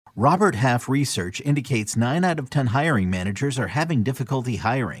Robert Half research indicates 9 out of 10 hiring managers are having difficulty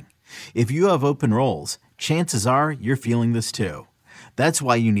hiring. If you have open roles, chances are you're feeling this too. That's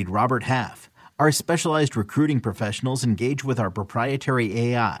why you need Robert Half. Our specialized recruiting professionals engage with our proprietary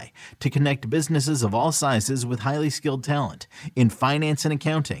AI to connect businesses of all sizes with highly skilled talent in finance and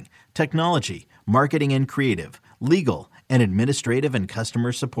accounting, technology, marketing and creative, legal, and administrative and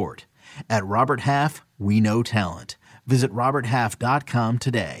customer support. At Robert Half, we know talent. Visit roberthalf.com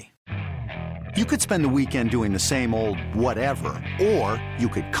today. You could spend the weekend doing the same old whatever, or you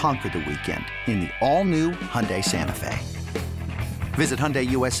could conquer the weekend in the all-new Hyundai Santa Fe. Visit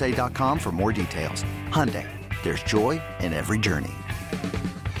HyundaiUSA.com for more details. Hyundai, there's joy in every journey.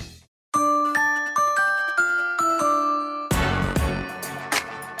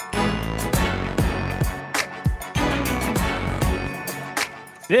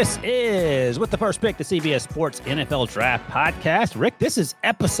 This is With the First Pick, the CBS Sports NFL Draft Podcast. Rick, this is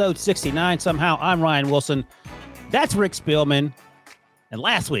episode 69. Somehow, I'm Ryan Wilson. That's Rick Spielman. And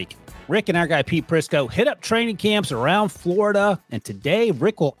last week, Rick and our guy Pete Prisco hit up training camps around Florida. And today,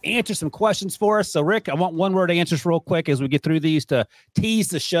 Rick will answer some questions for us. So, Rick, I want one-word answers real quick as we get through these to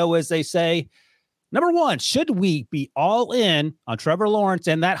tease the show, as they say. Number one, should we be all in on Trevor Lawrence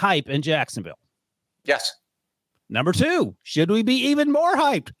and that hype in Jacksonville? Yes. Number two, should we be even more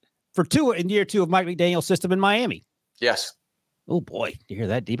hyped for Tua in year 2 of Mike McDaniel's system in Miami? Yes. Oh, boy. You hear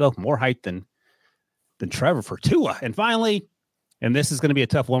that, Debo? More hype than Trevor for Tua. And finally, and this is going to be a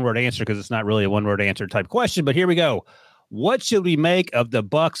tough one-word answer because it's not really a one-word answer type question, but here we go. What should we make of the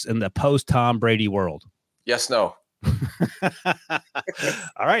Bucs in the post-Tom Brady world? Yes, no.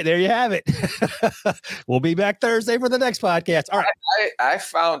 All right, there you have it. We'll be back Thursday for the next podcast. All right. I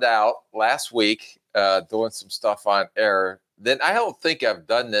found out last week doing some stuff on air. Then I don't think I've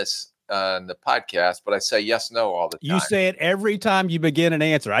done this on the podcast, but I say yes, no all the time. You say it every time you begin an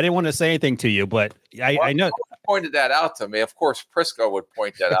answer. I didn't want to say anything to you, but I know. Pointed that out to me. Of course, Prisco would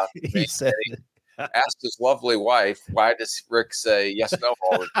point that out to me. He said, asked his lovely wife, why does Rick say yes, no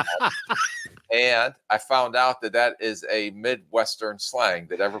all the time? And I found out that is a Midwestern slang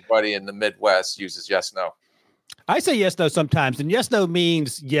that everybody in the Midwest uses yes, no. I say yes, no sometimes, and yes, no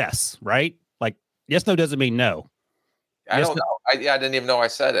means yes, right? Like yes, no doesn't mean no. I don't know. I didn't even know I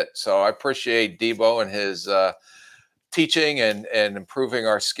said it. So I appreciate Debo and his teaching and improving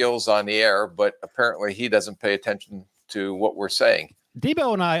our skills on the air, but apparently he doesn't pay attention to what we're saying.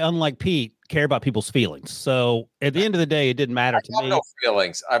 Debo and I, unlike Pete, care about people's feelings. So at the end of the day, it didn't matter to me. No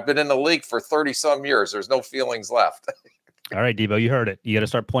feelings. I've been in the league for 30 some years. There's no feelings left. All right, Debo, you heard it. You got to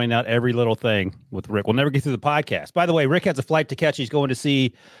start pointing out every little thing with Rick. We'll never get through the podcast. By the way, Rick has a flight to catch. He's going to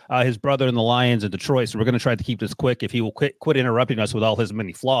see his brother in the Lions in Detroit. So we're going to try to keep this quick. If he will quit interrupting us with all his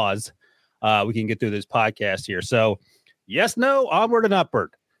many flaws, we can get through this podcast here. So yes, no, onward and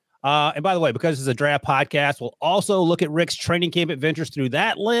upward. And by the way, because it's a draft podcast, we'll also look at Rick's training camp adventures through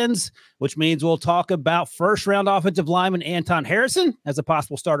that lens, which means we'll talk about first-round offensive lineman Anton Harrison as a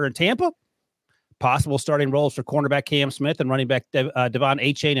possible starter in Tampa, possible starting roles for cornerback Cam Smith and running back Devon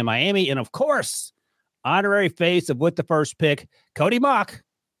Achane in Miami, and of course, honorary face of With the First Pick, Cody Mock,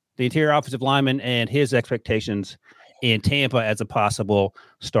 the interior offensive lineman, and his expectations in Tampa as a possible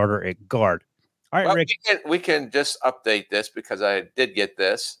starter at guard. All right, well, Rick. We can just update this because I did get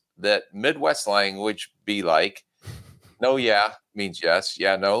this. That Midwest language be like, no, yeah, means yes.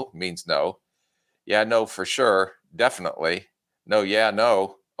 Yeah, no, means no. Yeah, no, for sure. Definitely. No, yeah,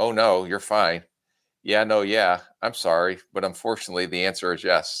 no. Oh, no, you're fine. Yeah, no, yeah. I'm sorry. But unfortunately, the answer is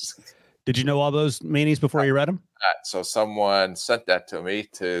yes. Did you know all those meanings before you read them? So someone sent that to me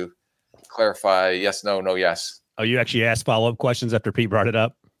to clarify yes, no, no, yes. Oh, you actually asked follow-up questions after Pete brought it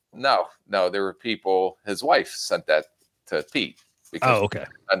up? No, there were people, his wife sent that to Pete. Because okay.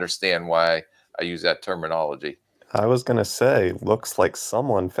 I understand why I use that terminology. I was going to say, looks like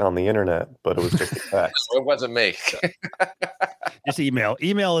someone found the internet, but it was just a text. It wasn't me. Just email.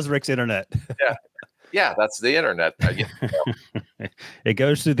 Email is Rick's internet. Yeah, that's the internet. It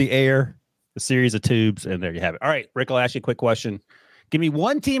goes through the air, a series of tubes, and there you have it. All right, Rick, I'll ask you a quick question. Give me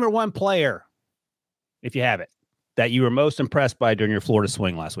one team or one player, if you have it, that you were most impressed by during your Florida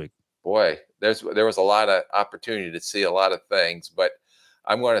swing last week. Boy, there was a lot of opportunity to see a lot of things, but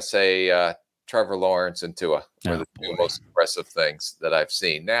I'm going to say Trevor Lawrence and Tua were the two most impressive things that I've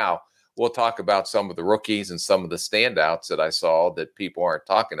seen. Now, we'll talk about some of the rookies and some of the standouts that I saw that people aren't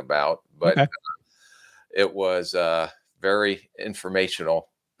talking about, but it was very informational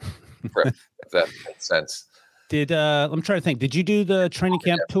trip, if that makes sense. I'm trying to think. Did you do the training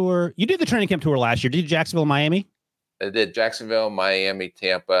camp tour? You did the training camp tour last year. Did you Jacksonville, Miami? I did Jacksonville, Miami,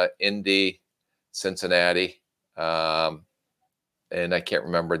 Tampa, Indy, Cincinnati. and I can't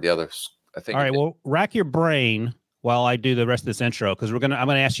remember the others. I think. All right. Well, rack your brain while I do the rest of this intro, because I'm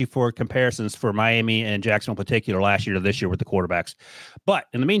gonna ask you for comparisons for Miami and Jacksonville in particular last year to this year with the quarterbacks. But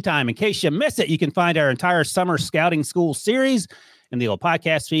in the meantime, in case you miss it, you can find our entire summer scouting school series in the old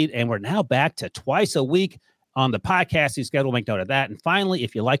podcast feed, and we're now back to twice a week on the podcasting schedule. Make note of that. And finally,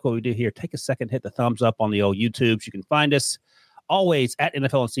 if you like what we do here, take a second, hit the thumbs up on the old YouTubes. You can find us always at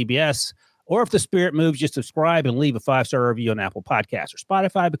NFL and CBS. Or if the spirit moves, just subscribe and leave a 5-star review on Apple Podcasts or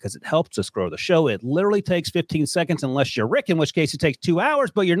Spotify, because it helps us grow the show. It literally takes 15 seconds unless you're Rick, in which case it takes 2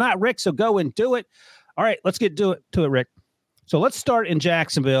 hours, but you're not Rick, so go and do it. All right, let's get to it, Rick. So let's start in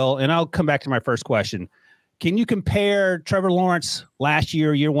Jacksonville, and I'll come back to my first question. Can you compare Trevor Lawrence last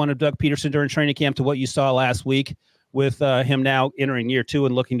year one of Doug Peterson during training camp, to what you saw last week with him now entering year 2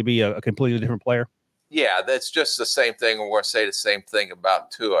 and looking to be a completely different player? Yeah, that's just the same thing. We're going to say the same thing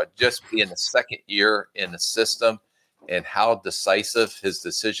about Tua. Just being the second year in the system and how decisive his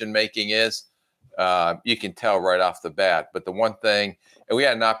decision-making is, you can tell right off the bat. But the one thing, and we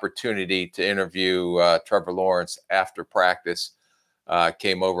had an opportunity to interview Trevor Lawrence after practice,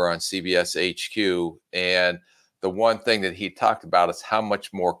 came over on CBS HQ, and the one thing that he talked about is how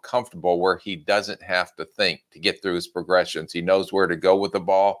much more comfortable where he doesn't have to think to get through his progressions. He knows where to go with the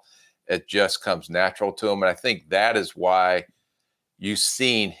ball. It just comes natural to him. And I think that is why you've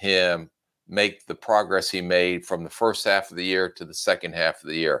seen him make the progress he made from the first half of the year to the second half of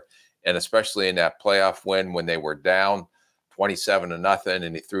the year. And especially in that playoff win when they were down 27-0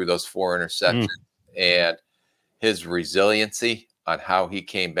 and he threw those 4 interceptions. And his resiliency on how he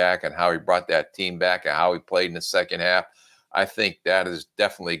came back and how he brought that team back and how he played in the second half, I think that is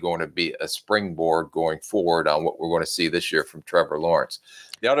definitely going to be a springboard going forward on what we're going to see this year from Trevor Lawrence.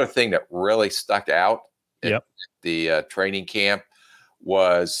 The other thing that really stuck out at the training camp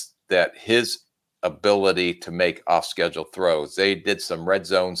was that his ability to make off-schedule throws. They did some red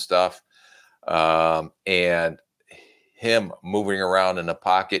zone stuff, and him moving around in the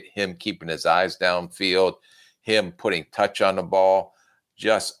pocket, him keeping his eyes downfield, him putting touch on the ball,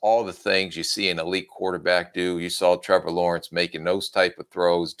 just all the things you see an elite quarterback do. You saw Trevor Lawrence making those type of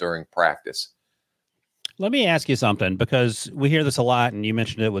throws during practice. Let me ask you something, because we hear this a lot, and you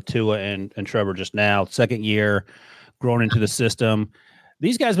mentioned it with Tua and Trevor just now. Second year, growing into the system.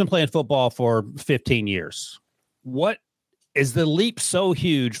 These guys have been playing football for 15 years. What is the leap so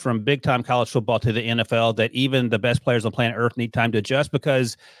huge from big-time college football to the NFL that even the best players on planet Earth need time to adjust?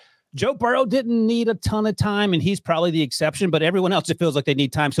 Because Joe Burrow didn't need a ton of time, and he's probably the exception, but everyone else, it feels like they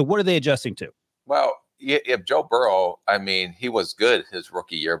need time. So what are they adjusting to? Well, if Joe Burrow, I mean, he was good his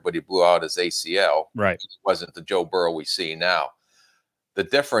rookie year, but he blew out his ACL. Right. It wasn't the Joe Burrow we see now. The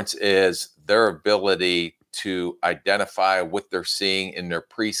difference is their ability to identify what they're seeing in their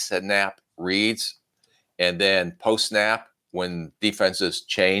pre-snap reads, and then post-snap when defenses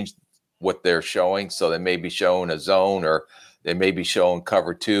change what they're showing. So they may be showing a zone, or they may be showing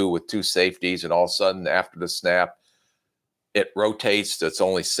cover 2 with 2 safeties, and all of a sudden after the snap, it rotates. It's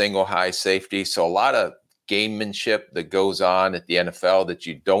only single high safety. So a lot of gamemanship that goes on at the NFL that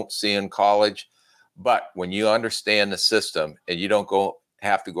you don't see in college. But when you understand the system and you don't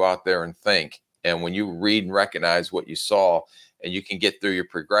have to go out there and think, and when you read and recognize what you saw and you can get through your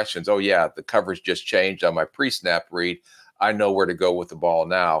progressions, oh yeah, the coverage just changed on my pre-snap read, I know where to go with the ball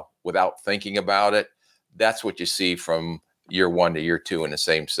now without thinking about it. That's what you see from year 1 to year 2 in the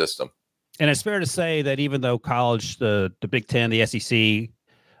same system. And it's fair to say that even though college, the Big Ten, the SEC,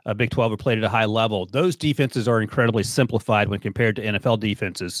 Big 12 are played at a high level, those defenses are incredibly simplified when compared to NFL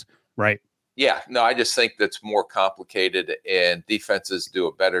defenses, right? Yeah, no, I just think that's more complicated, and defenses do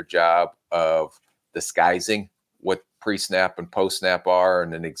a better job of disguising what pre-snap and post-snap are.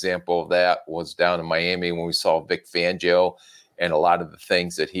 And an example of that was down in Miami when we saw Vic Fangio and a lot of the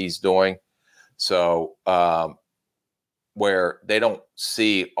things that he's doing. So, where they don't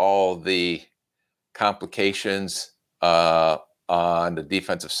see all the complications on the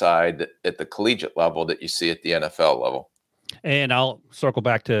defensive side at the collegiate level that you see at the NFL level. And I'll circle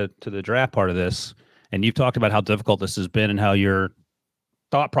back to the draft part of this. And you've talked about how difficult this has been and how your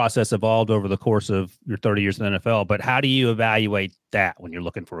thought process evolved over the course of your 30 years in the NFL. But how do you evaluate that when you're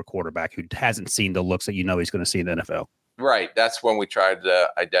looking for a quarterback who hasn't seen the looks that you know he's going to see in the NFL? Right. That's when we tried to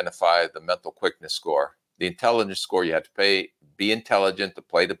identify the mental quickness score. The intelligence score, you have to be intelligent to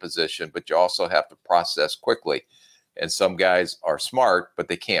play the position, but you also have to process quickly. And some guys are smart, but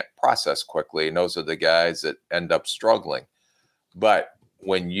they can't process quickly. And those are the guys that end up struggling. But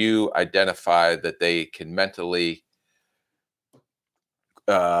when you identify that they can mentally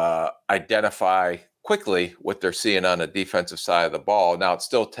identify quickly what they're seeing on the defensive side of the ball. Now, it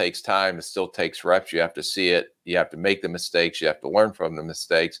still takes time. It still takes reps. You have to see it. You have to make the mistakes. You have to learn from the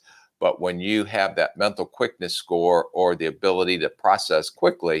mistakes. But when you have that mental quickness score or the ability to process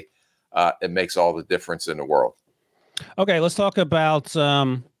quickly, it makes all the difference in the world. Okay, let's talk about,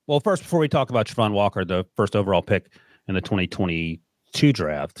 first, before we talk about Travon Walker, the first overall pick in the 2022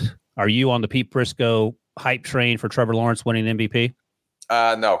 draft, are you on the Pete Prisco hype train for Trevor Lawrence winning MVP?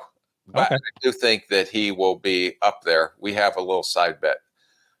 No. But okay. I do think that he will be up there. We have a little side bet.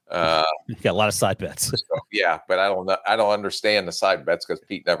 You got a lot of side bets. So, yeah, but I don't know. I don't understand the side bets because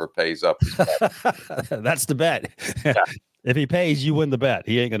Pete never pays up. That's the bet. Yeah. If he pays, you win the bet.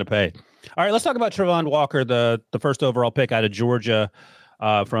 He ain't going to pay. All right, let's talk about Travon Walker, the first overall pick out of Georgia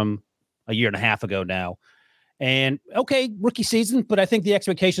from a year and a half ago now. And, okay, rookie season, but I think the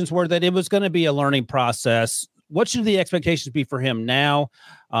expectations were that it was going to be a learning process. What should the expectations be for him now?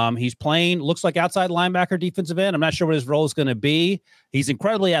 He's playing, looks like outside linebacker, defensive end. I'm not sure what his role is going to be. He's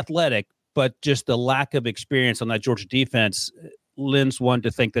incredibly athletic, but just the lack of experience on that Georgia defense lends one to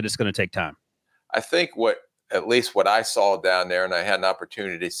think that it's going to take time. I think at least what I saw down there, and I had an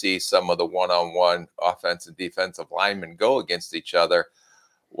opportunity to see some of the one-on-one offensive and defensive linemen go against each other,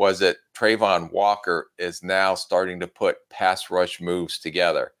 was that Travon Walker is now starting to put pass rush moves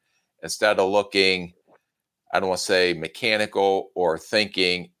together. Instead of looking, I don't want to say mechanical or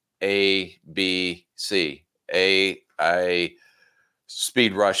thinking A, B, C. A, I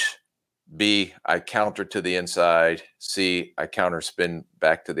speed rush. B, I counter to the inside. C, I counter spin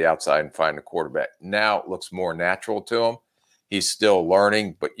back to the outside and find the quarterback. Now it looks more natural to him. He's still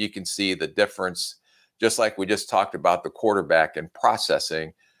learning, but you can see the difference. Just like we just talked about the quarterback and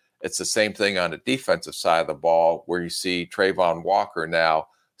processing, it's the same thing on the defensive side of the ball where you see Travon Walker now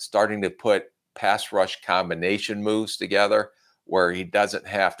starting to put pass rush combination moves together where he doesn't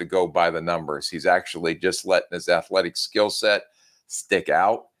have to go by the numbers. He's actually just letting his athletic skill set stick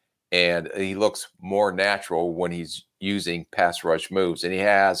out. And he looks more natural when he's using pass rush moves. And he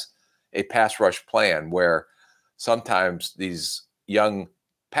has a pass rush plan where sometimes these young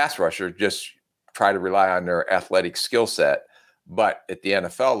pass rushers just try to rely on their athletic skill set. But at the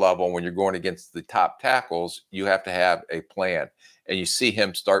NFL level, when you're going against the top tackles, you have to have a plan. And you see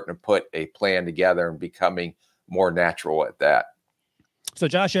him starting to put a plan together and becoming more natural at that. So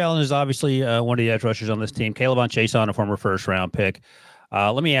Josh Allen is obviously one of the edge rushers on this team. Caleb Chason, a former first-round pick.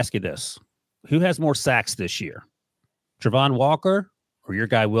 Let me ask you this. Who has more sacks this year? Travon Walker or your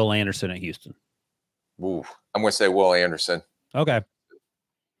guy Will Anderson at Houston? Ooh, I'm going to say Will Anderson. Okay.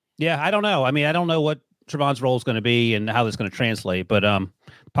 Yeah, I don't know. I mean, I don't know what Travon's role is going to be and how this is going to translate, but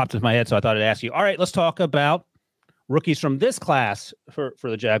popped into my head, so I thought I'd ask you. All right, let's talk about rookies from this class for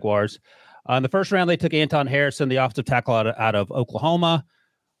the Jaguars. In the first round, they took Anton Harrison, the offensive tackle out of Oklahoma.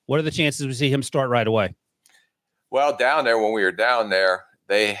 What are the chances we see him start right away? Well, down there, when we were down there,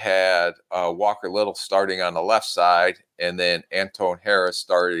 they had Walker Little starting on the left side, and then Anton Harrison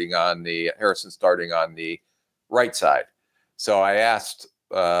starting on the right side. So I asked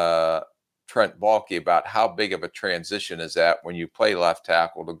Trent Baalke about how big of a transition is that when you play left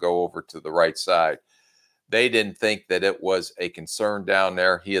tackle to go over to the right side. They didn't think that it was a concern down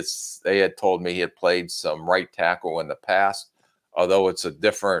there. They had told me he had played some right tackle in the past, although it's a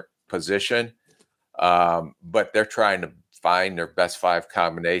different position. But they're trying to find their best five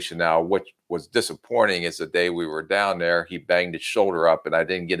combination. Now, what was disappointing is the day we were down there, he banged his shoulder up, and I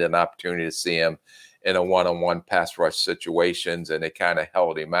didn't get an opportunity to see him in a one-on-one pass rush situations, and it kind of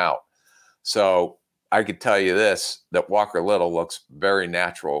held him out. So I could tell you this, that Walker Little looks very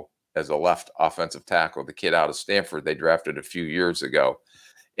natural as a left offensive tackle. The kid out of Stanford they drafted a few years ago.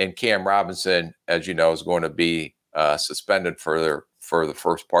 And Cam Robinson, as you know, is going to be suspended for the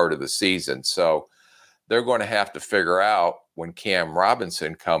first part of the season. So they're going to have to figure out when Cam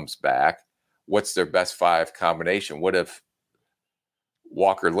Robinson comes back, what's their best five combination? What if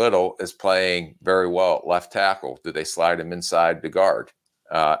Walker Little is playing very well at left tackle? Do they slide him inside the guard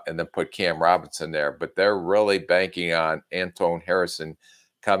and then put Cam Robinson there? But they're really banking on Anton Harrison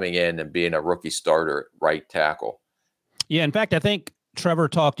coming in and being a rookie starter at right tackle. Yeah, in fact, I think Trevor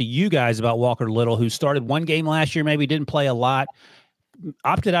talked to you guys about Walker Little, who started one game last year, maybe didn't play a lot,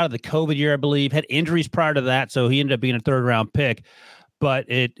 opted out of the COVID year, I believe, had injuries prior to that, so he ended up being a third-round pick. But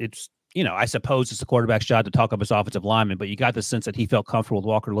it's, I suppose it's the quarterback's job to talk up his offensive lineman, but you got the sense that he felt comfortable with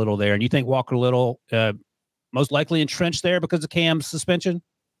Walker Little there. And you think Walker Little most likely entrenched there because of Cam's suspension?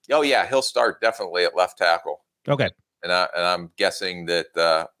 Oh, yeah, he'll start definitely at left tackle. Okay. And I'm guessing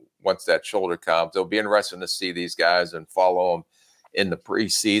that once that shoulder comes, it'll be interesting to see these guys and follow them in the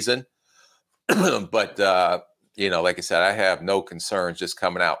preseason. But, like I said, I have no concerns just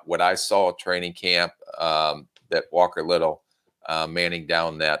coming out. What I saw at training camp, that Walker Little manning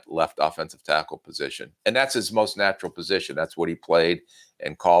down that left offensive tackle position. And that's his most natural position. That's what he played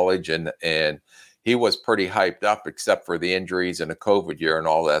in college. And he was pretty hyped up, except for the injuries and the COVID year and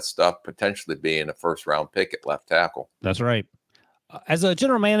all that stuff, potentially being a first-round pick at left tackle. That's right. As a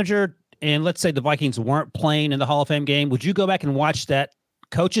general manager, and let's say the Vikings weren't playing in the Hall of Fame game, would you go back and watch that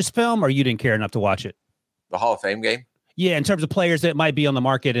coach's film, or you didn't care enough to watch it? The Hall of Fame game? Yeah, in terms of players that might be on the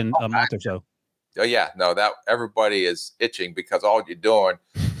market in a month or so. Oh, yeah. No, that everybody is itching because all you're doing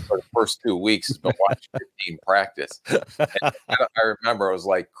for the first 2 weeks has been watching your team practice. And I remember it was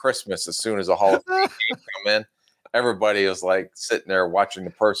like Christmas as soon as the Hall of Fame game come in. Everybody was like sitting there watching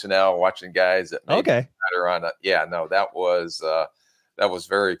the personnel, watching guys that made better on it. Yeah, no, that was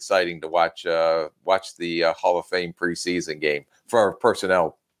very exciting to watch the Hall of Fame preseason game from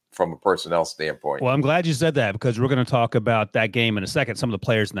a personnel standpoint. Well, I'm glad you said that because we're going to talk about that game in a second. Some of the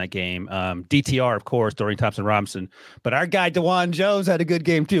players in that game, DTR, of course, Dorian Thompson-Robinson, but our guy DeJuan Jones had a good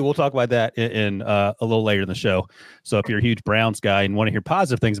game too. We'll talk about that in a little later in the show. So if you're a huge Browns guy and want to hear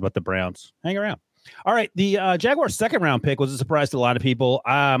positive things about the Browns, hang around. All right, the Jaguars' second-round pick was a surprise to a lot of people.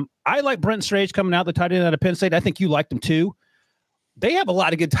 I like Brent Strange coming out, the tight end out of Penn State. I think you liked him too. They have a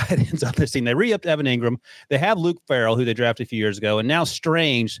lot of good tight ends on this team. They re-upped Evan Ingram. They have Luke Farrell, who they drafted a few years ago, and now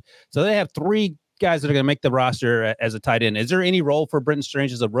Strange. So they have three guys that are going to make the roster as a tight end. Is there any role for Brenton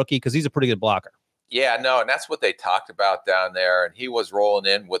Strange as a rookie? Because he's a pretty good blocker. Yeah, no, and that's what they talked about down there. And he was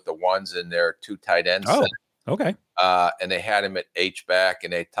rolling in with the ones in their two tight ends. Oh, okay. And they had him at H-back,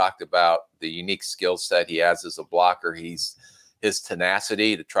 and they talked about the unique skill set he has as a blocker. His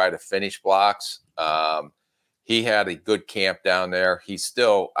tenacity to try to finish blocks. He had a good camp down there. He's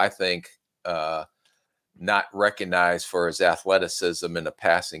still, I think, not recognized for his athleticism in the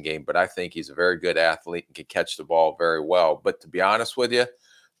passing game, but I think he's a very good athlete and can catch the ball very well. But to be honest with you,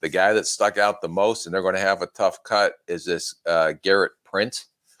 the guy that stuck out the most, and they're going to have a tough cut, is this Garrett Prince,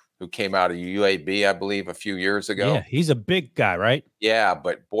 who came out of UAB, I believe, a few years ago. Yeah, he's a big guy, right? Yeah,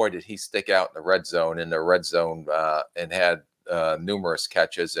 but boy, did he stick out in the red zone and had numerous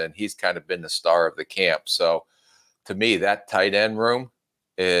catches, and he's kind of been the star of the camp. So to me, that tight end room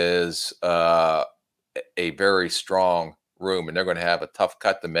is a very strong room, and they're going to have a tough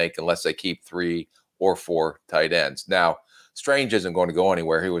cut to make unless they keep 3 or 4 tight ends. Now, Strange isn't going to go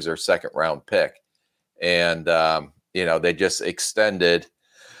anywhere. He was their second-round pick. And, they just extended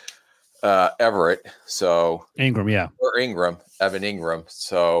Everett. So Ingram, yeah. Or Evan Ingram.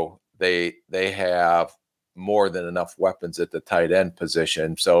 So they have more than enough weapons at the tight end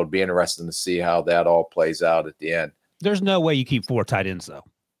position. So it'd be interesting to see how that all plays out at the end. There's no way you keep 4 tight ends, though.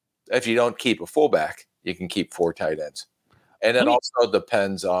 If you don't keep a fullback, you can keep 4 tight ends. And it also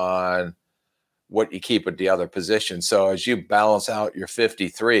depends on what you keep at the other position. So as you balance out your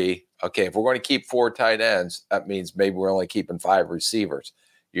 53, okay, if we're going to keep 4 tight ends, that means maybe we're only keeping 5 receivers.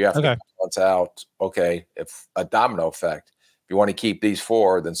 You have to balance out, okay, if a domino effect. If you want to keep these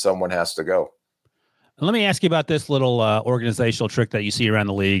 4, then someone has to go. Let me ask you about this little organizational trick that you see around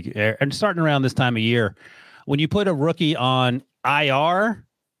the league, and starting around this time of year. When you put a rookie on IR,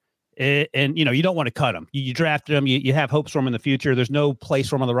 and you don't want to cut him. You drafted him. You have hopes for him in the future. There's no place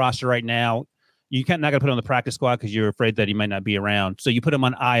for him on the roster right now. You're not going to put him on the practice squad because you're afraid that he might not be around. So you put him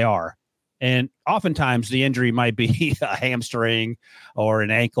on IR. And oftentimes the injury might be a hamstring or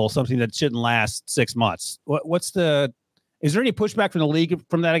an ankle, something that shouldn't last 6 months. Is there any pushback from the league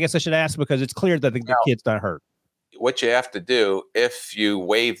from that? I guess I should ask, because it's clear that the kid's not hurt. What you have to do, if you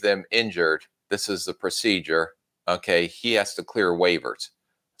waive them injured, this is the procedure. Okay. He has to clear waivers.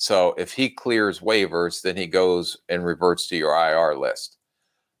 So if he clears waivers, then he goes and reverts to your IR list.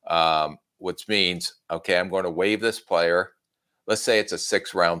 Which means, okay, I'm going to waive this player. Let's say it's a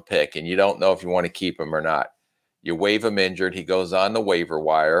 6th-round pick and you don't know if you want to keep him or not. You waive him injured. He goes on the waiver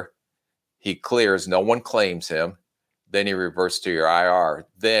wire. He clears. No one claims him. Then he reverts to your IR.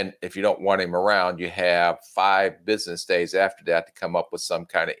 Then if you don't want him around, you have 5 business days after that to come up with some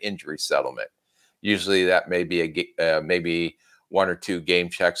kind of injury settlement. Usually that may be maybe 1 or 2 game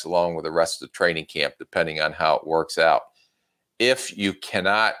checks along with the rest of the training camp, depending on how it works out. If you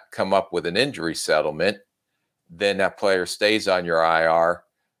cannot come up with an injury settlement, then that player stays on your IR.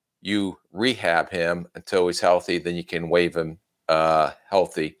 You rehab him until he's healthy. Then you can waive him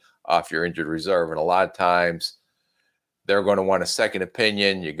healthy off your injured reserve. And a lot of times they're going to want a second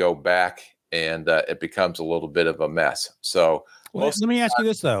opinion. You go back and it becomes a little bit of a mess. So let me ask you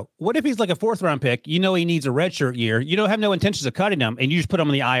this, though. What if he's like a 4th-round pick? You know he needs a redshirt year. You don't have no intentions of cutting him, and you just put him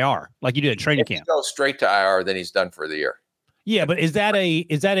in the IR like you did at training camp. If he goes straight to IR, then he's done for the year. Yeah, but is that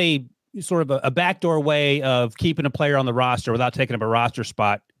a sort of a backdoor way of keeping a player on the roster without taking up a roster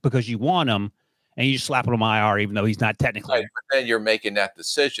spot because you want him, and you just slap him on IR, even though he's not technically. Right, but then you're making that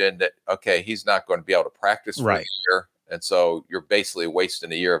decision that, okay, he's not going to be able to practice for a year. And so you're basically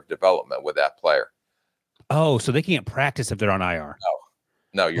wasting a year of development with that player. Oh, so they can't practice if they're on IR.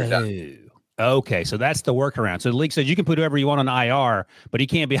 No, you're done. Okay, so that's the workaround. So the league says you can put whoever you want on IR, but he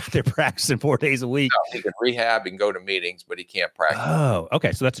can't be out there practicing 4 days a week. No, he can rehab and go to meetings, but he can't practice. Oh,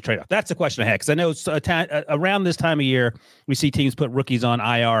 okay. So that's a trade-off. That's the question I had, because I know it's around this time of year we see teams put rookies on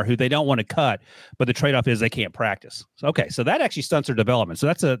IR who they don't want to cut, but the trade-off is they can't practice. So, okay, so that actually stunts their development. So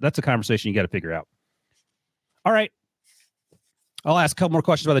that's a conversation you got to figure out. All right. I'll ask a couple more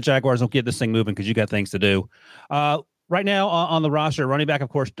questions about the Jaguars. I'll get this thing moving because you got things to do. Right now on the roster, running back, of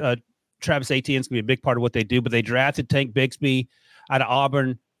course, Travis Etienne's going to be a big part of what they do, but they drafted Tank Bigsby out of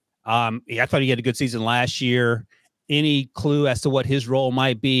Auburn. I thought he had a good season last year. Any clue as to what his role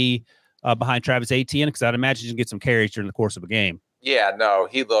might be behind Travis Etienne? Because I'd imagine you can get some carries during the course of a game. Yeah, no,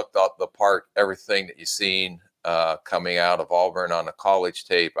 he looked up the part, everything that you've seen coming out of Auburn on the college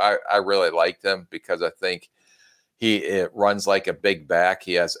tape. I really liked him because I think it runs like a big back.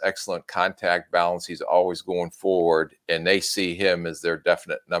 He has excellent contact balance. He's always going forward, and they see him as their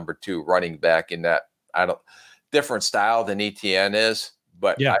definite number 2 running back in that different style than Etienne is.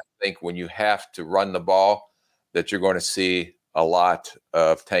 But yeah. I think when you have to run the ball, that you're going to see a lot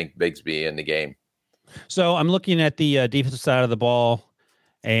of Tank Bigsby in the game. So I'm looking at the defensive side of the ball,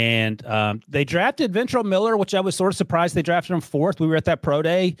 and they drafted Ventrell Miller, which I was sort of surprised they drafted him 4th. We were at that pro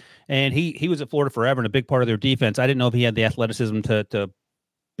day, and he was at Florida forever and a big part of their defense. I didn't know if he had the athleticism to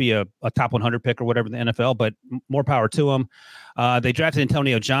be a top 100 pick or whatever in the NFL, but more power to him. They drafted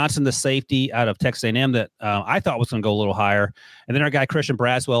Antonio Johnson, the safety out of Texas A&M that I thought was going to go a little higher. And then our guy Christian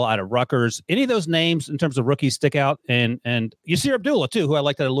Braswell out of Rutgers. Any of those names in terms of rookies stick out? And Yasir Abdullah, too, who I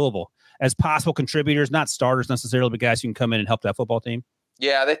liked out of Louisville, as possible contributors, not starters necessarily, but guys who can come in and help that football team.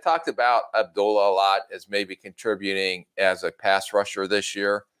 Yeah, they talked about Abdullah a lot as maybe contributing as a pass rusher this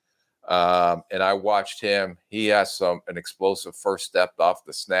year. And I watched him. He has an explosive first step off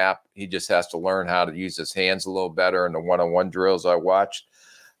the snap. He just has to learn how to use his hands a little better in the one-on-one drills I watched.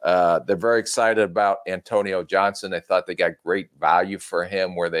 They're very excited about Antonio Johnson. They thought they got great value for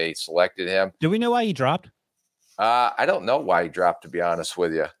him where they selected him. Do we know why he dropped? I don't know why he dropped, to be honest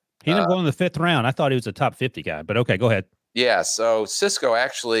with you. He ended up going in the 5th round. I thought he was a top 50 guy, but okay, go ahead. Yeah, so Cisco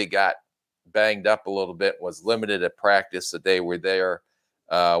actually got banged up a little bit, was limited at practice the day we're there.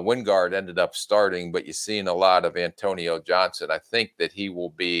 Wingard ended up starting, but you've seen a lot of Antonio Johnson. I think that he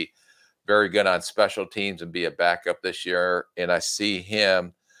will be very good on special teams and be a backup this year. And I see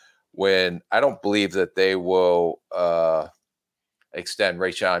him when I don't believe that they will extend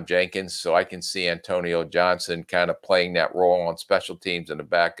Rayshawn Jenkins. So I can see Antonio Johnson kind of playing that role on special teams and a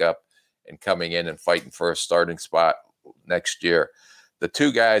backup and coming in and fighting for a starting spot next year. The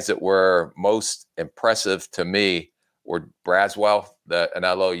 2 guys that were most impressive to me were Braswell, and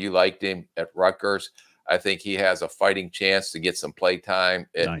I know you liked him at Rutgers. I think he has a fighting chance to get some play time.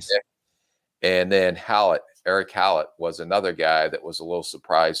 Nice. And then Hallett, Eric Hallett was another guy that was a little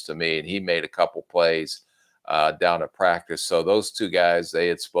surprise to me, and he made a couple plays down at practice. So those 2 guys they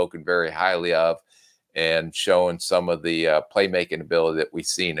had spoken very highly of and showing some of the playmaking ability that we've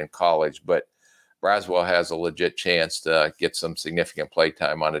seen in college. But Braswell has a legit chance to get some significant play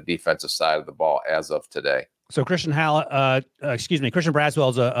time on the defensive side of the ball as of today. So Christian Braswell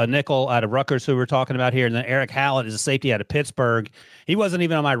is a nickel out of Rutgers who we're talking about here. And then Eric Hallett is a safety out of Pittsburgh. He wasn't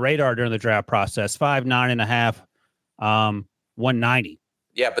even on my radar during the draft process. 5'9.5", 190.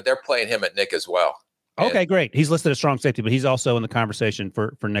 Yeah, but they're playing him at Nick as well. Okay, great. He's listed as strong safety, but he's also in the conversation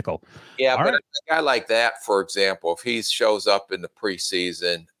for nickel. Yeah, but a guy like that, for example, if he shows up in the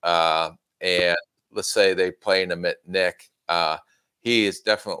preseason and let's say they're playing him at Nick, he is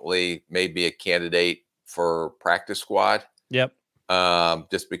definitely maybe a candidate for practice squad. Yep.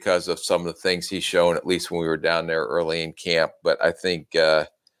 Just because of some of the things he's shown, at least when we were down there early in camp. But I think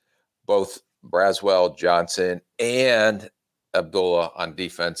both Braswell, Johnson, and Abdullah on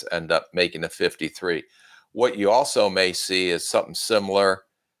defense end up making the 53. What you also may see is something similar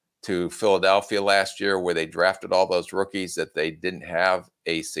to Philadelphia last year, where they drafted all those rookies that they didn't have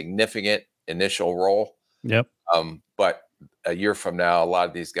a significant initial role. Yep. But a year from now, a lot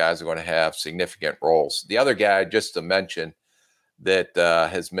of these guys are going to have significant roles. The other guy, just to mention, that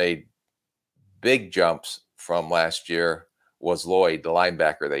has made big jumps from last year was Lloyd, the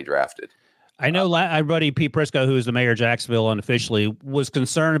linebacker they drafted. I know our buddy Pete Prisco, who is the mayor of Jacksonville unofficially, was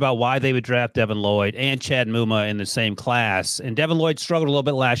concerned about why they would draft Devin Lloyd and Chad Muma in the same class. And Devin Lloyd struggled a little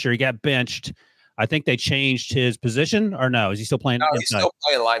bit last year. He got benched. I think they changed his position, or no? Is he still playing? No, he's still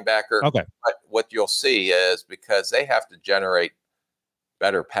playing linebacker. Okay. But what you'll see is because they have to generate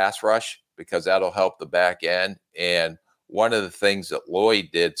better pass rush because that'll help the back end. And one of the things that Lloyd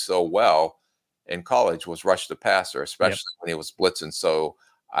did so well in college was rush the passer, especially when he was blitzing. So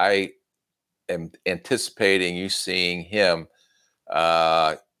I am anticipating you seeing him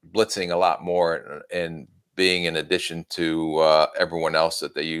blitzing a lot more and being in addition to everyone else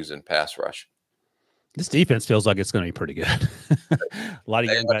that they use in pass rush. This defense feels like it's going to be pretty good. A lot of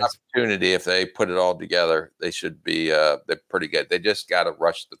young guys. Opportunity if they put it all together, they should be. They're pretty good. They just got to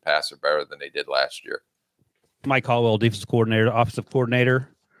rush the passer better than they did last year. Mike Caldwell, defensive coordinator, offensive coordinator,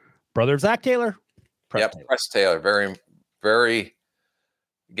 brother of Zach Taylor. Press Taylor, very, very.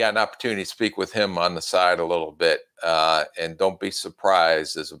 Got an opportunity to speak with him on the side a little bit, and don't be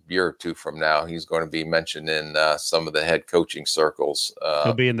surprised as a year or two from now, he's going to be mentioned in some of the head coaching circles.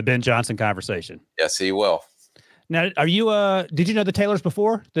 He'll be in the Ben Johnson conversation. Yes, he will. Now, are you? Did you know the Taylors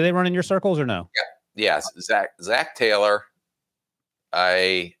before? Did they run in your circles or no? Yeah, yes. Zach Taylor.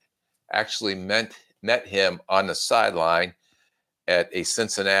 I actually met him on the sideline at a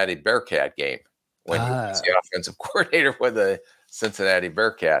Cincinnati Bearcat game when he was the offensive coordinator with the Cincinnati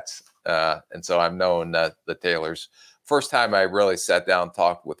Bearcats. And so I've known the Taylors. First time I really sat down and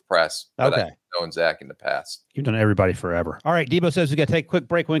talked with press, but I've known Zach in the past. You've known everybody forever. All right, Debo says we got to take a quick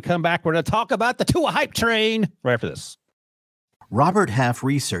break. When we come back, we're going to talk about the Tua hype train right after this. Robert Half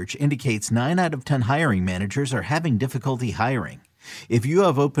research indicates 9 out of 10 hiring managers are having difficulty hiring. If you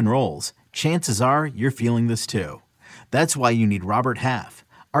have open roles, chances are you're feeling this too. That's why you need Robert Half.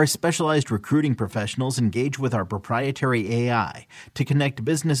 Our specialized recruiting professionals engage with our proprietary AI to connect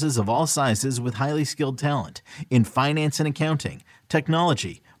businesses of all sizes with highly skilled talent in finance and accounting,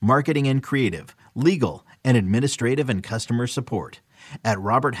 technology, marketing and creative, legal, and administrative and customer support. At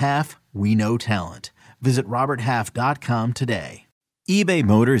Robert Half, we know talent. Visit roberthalf.com today. eBay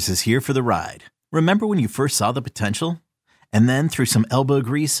Motors is here for the ride. Remember when you first saw the potential? And then through some elbow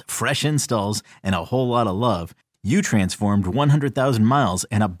grease, fresh installs, and a whole lot of love, you transformed 100,000 miles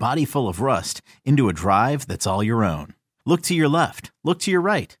and a body full of rust into a drive that's all your own. Look to your left. Look to your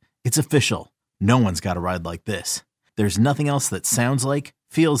right. It's official. No one's got a ride like this. There's nothing else that sounds like,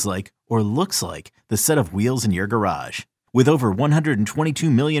 feels like, or looks like the set of wheels in your garage. With over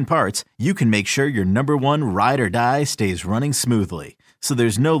 122 million parts, you can make sure your number one ride or die stays running smoothly. So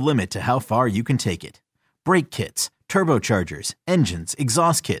there's no limit to how far you can take it. Brake kits, turbochargers, engines,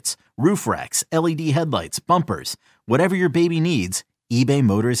 exhaust kits, roof racks, LED headlights, bumpers, whatever your baby needs, eBay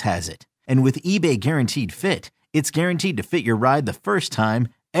Motors has it. And with eBay Guaranteed Fit, it's guaranteed to fit your ride the first time,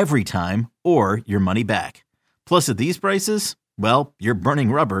 every time, or your money back. Plus at these prices, well, you're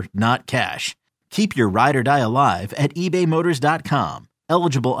burning rubber, not cash. Keep your ride or die alive at ebaymotors.com.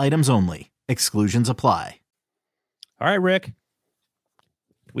 Eligible items only. Exclusions apply. All right, Rick.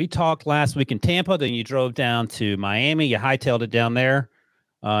 We talked last week in Tampa, then you drove down to Miami. You hightailed it down there.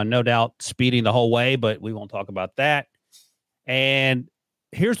 No doubt speeding the whole way, but we won't talk about that. And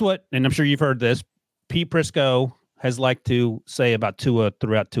here's what, and I'm sure you've heard this, Pete Prisco has liked to say about Tua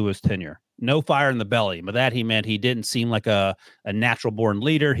throughout Tua's tenure. No fire in the belly. By that, he meant he didn't seem like a natural-born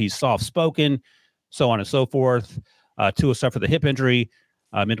leader. He's soft-spoken, so on and so forth. Tua suffered the hip injury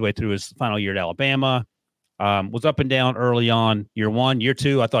midway through his final year at Alabama. Was up and down early on. Year 1, year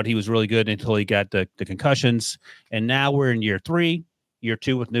 2, I thought he was really good until he got the concussions. And now we're in year 3, year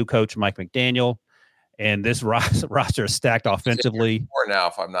 2 with new coach Mike McDaniel. And this roster is stacked offensively. Year 4 now,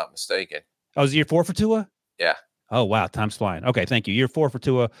 if I'm not mistaken. Oh, is it year 4 for Tua? Yeah. Oh, wow. Time's flying. Okay, thank you. Year 4 for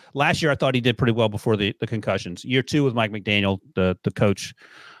Tua. Last year, I thought he did pretty well before the concussions. Year 2 with Mike McDaniel, the coach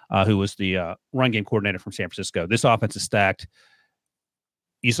who was the run game coordinator from San Francisco. This offense is stacked.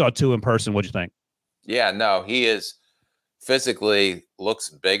 You saw Tua in person. What'd you think? Yeah, no, he is physically looks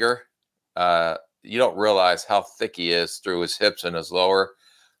bigger. You don't realize how thick he is through his hips and his lower.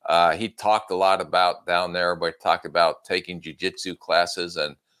 He talked a lot about down there, but talked about taking jiu-jitsu classes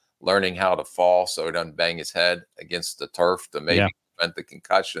and learning how to fall so he doesn't bang his head against the turf to maybe prevent the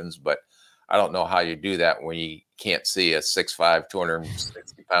concussions. But I don't know how you do that when you can't see a 6'5",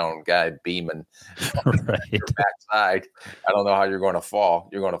 260-pound guy beaming on your backside. I don't know how you're going to fall.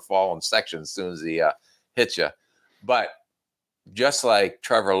 You're going to fall in sections as soon as he hits you. But just like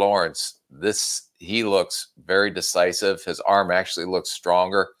Trevor Lawrence, he looks very decisive. His arm actually looks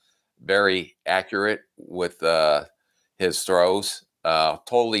stronger, very accurate with his throws.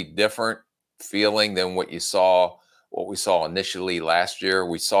 Totally different feeling than what we saw initially last year.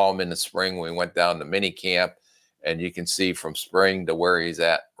 We saw him in the spring when we went down to mini camp, and you can see from spring to where he's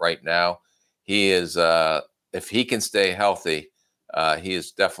at right now. He is, if he can stay healthy, he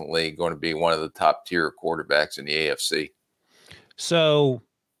is definitely going to be one of the top tier quarterbacks in the AFC. So,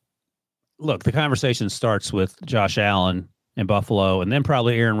 look, the conversation starts with Josh Allen in Buffalo, and then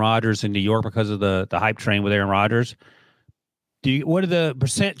probably Aaron Rodgers in New York because of the hype train with Aaron Rodgers. What are the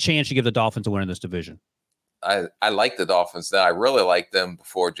percent chance you give the Dolphins to win in this division? I like the Dolphins now. I really liked them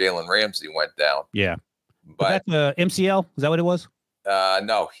before Jalen Ramsey went down. Yeah. But that's the MCL? Is that what it was?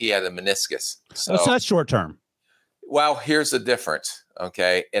 No, he had a meniscus. So that's short term. Well, here's the difference.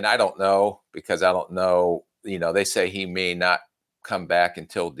 Okay. And I don't know because I don't know, they say he may not come back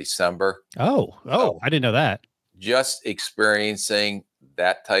until December. So I didn't know that. Just experiencing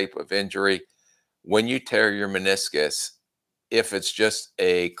that type of injury, when you tear your meniscus, if it's just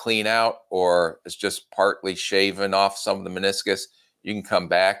a clean out or it's just partly shaven off some of the meniscus, you can come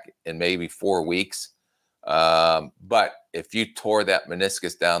back in maybe 4 weeks. But if you tore that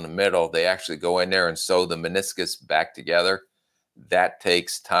meniscus down the middle, they actually go in there and sew the meniscus back together. That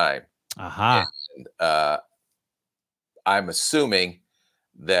takes time. Aha. And, I'm assuming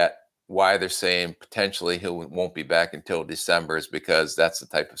that why they're saying potentially he won't be back until December is because that's the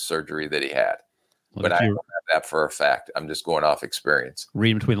type of surgery that he had. Well, but I don't have that for a fact. I'm just going off experience.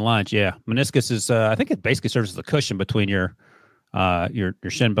 Reading between the lines, yeah. Meniscus is, I think it basically serves as a cushion between your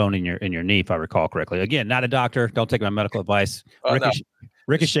shin bone and your knee, if I recall correctly. Again, not a doctor. Don't take my medical advice.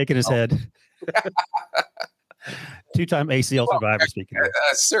 Rick is shaking his head. Two-time ACL survivor speaking.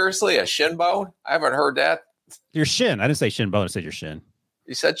 Seriously, a shin bone? I haven't heard that. Your shin. I didn't say shin bone. I said your shin.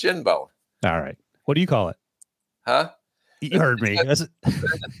 You said shin bone. All right. What do you call it? Huh? You heard me. There's a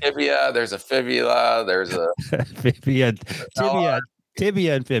tibia. There's a fibula. There's a tibia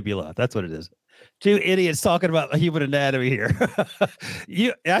and fibula. That's what it is. Two idiots talking about human anatomy here.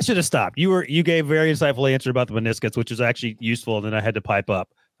 I should have stopped. You gave a very insightful answer about the meniscus, which is actually useful, and then I had to pipe up.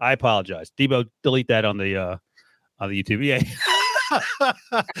 I apologize. Debo, delete that on the YouTube. Yeah.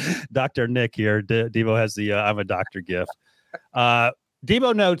 Dr. Nick here. Debo has the I'm a doctor gif.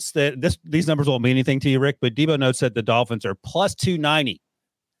 Debo notes that these numbers won't mean anything to you, Rick, but Debo notes that the Dolphins are plus 290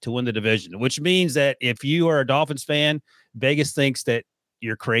 to win the division, which means that if you are a Dolphins fan, Vegas thinks that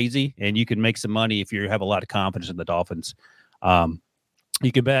you're crazy and you can make some money if you have a lot of confidence in the Dolphins.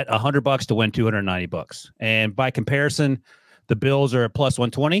 You can bet $100 to win $290. And by comparison, the Bills are plus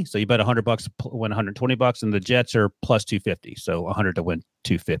 120. So you bet $100 to win $120, and the Jets are plus 250. So 100 to win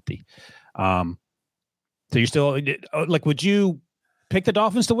 250. So you're still would you pick the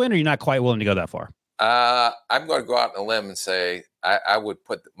Dolphins to win, or you're not quite willing to go that far? I'm going to go out on a limb and say I would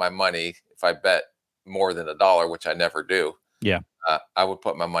put my money, if I bet more than $1, which I never do. Yeah. I would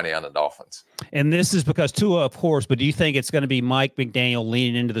put my money on the Dolphins. And this is because Tua, of course, but do you think it's going to be Mike McDaniel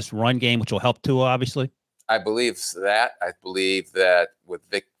leaning into this run game, which will help Tua, obviously? I believe that. I believe that with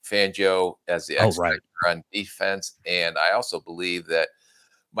Vic Fangio as the X-factor on defense. And I also believe that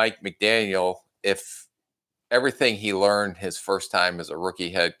Mike McDaniel, if everything he learned his first time as a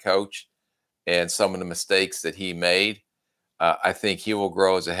rookie head coach and some of the mistakes that he made, I think he will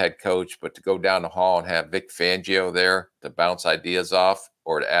grow as a head coach. But to go down the hall and have Vic Fangio there to bounce ideas off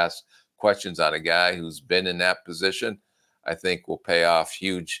or to ask questions on a guy who's been in that position, I think will pay off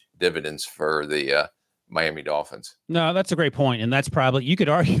huge dividends for the Miami Dolphins. No, that's a great point. And that's probably, you could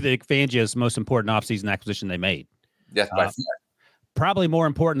argue that Fangio's most important offseason acquisition they made. Yes, by far. Probably more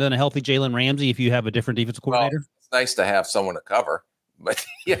important than a healthy Jalen Ramsey if you have a different defensive coordinator. Well, it's nice to have someone to cover, but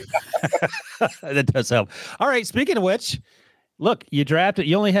yeah. That does help. All right. Speaking of which, look, you drafted,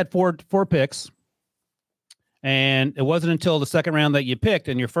 you only had four picks, and it wasn't until the second round that you picked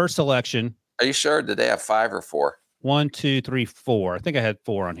in your first selection. Are you sure? Did they have 5 or 4? 1, 2, 3, 4. I think I had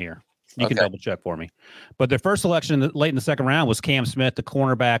 4 on here. You can double check for me. But their first selection late in the second round was Cam Smith, the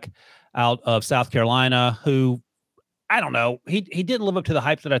cornerback out of South Carolina, who, I don't know, he didn't live up to the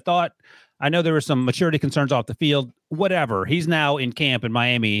hype that I thought. I know there were some maturity concerns off the field. Whatever. He's now in camp in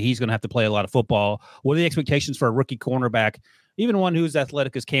Miami. He's going to have to play a lot of football. What are the expectations for a rookie cornerback, even one who's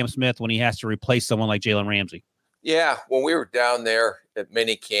athletic as Cam Smith, when he has to replace someone like Jalen Ramsey? Yeah, when we were down there at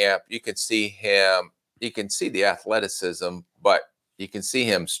minicamp, you can see him. You can see the athleticism, but you can see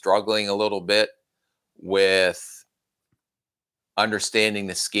him struggling a little bit with understanding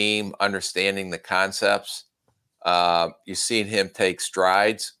the scheme, understanding the concepts. You've seen him take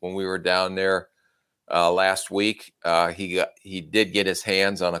strides when we were down there last week. He did get his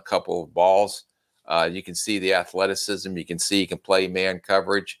hands on a couple of balls. You can see the athleticism. You can see he can play man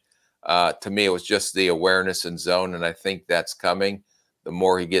coverage. To me, it was just the awareness in zone, and I think that's coming. The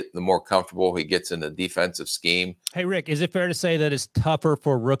more comfortable he gets in the defensive scheme. Hey, Rick, is it fair to say that it's tougher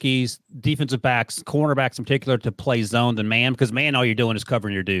for rookies, defensive backs, cornerbacks in particular, to play zone than man? Because man, all you're doing is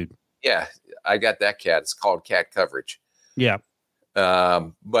covering your dude. Yeah, I got that cat. It's called cat coverage. Yeah.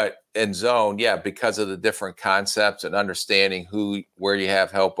 But in zone, yeah, because of the different concepts and understanding where you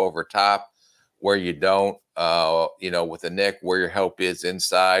have help over top, where you don't, with a nick, where your help is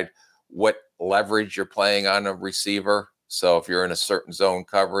inside, what leverage you're playing on a receiver. So if you're in a certain zone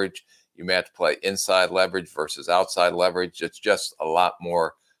coverage, you may have to play inside leverage versus outside leverage. It's just a lot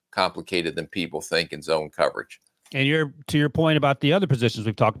more complicated than people think in zone coverage. And to your point about the other positions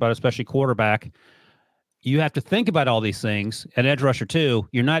we've talked about, especially quarterback, you have to think about all these things. At edge rusher too,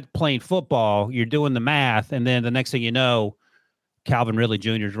 you're not playing football, you're doing the math, and then the next thing you know, Calvin Ridley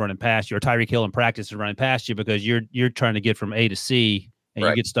Jr. is running past you, or Tyreek Hill in practice is running past you because you're trying to get from A to C, and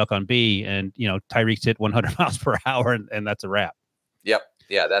you get stuck on B, and Tyreek's hit 100 miles per hour, and that's a wrap. Yep,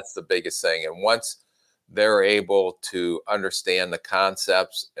 yeah, that's the biggest thing. And once they're able to understand the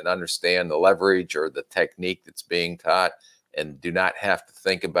concepts and understand the leverage or the technique that's being taught and do not have to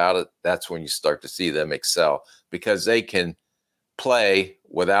think about it, that's when you start to see them excel, because they can play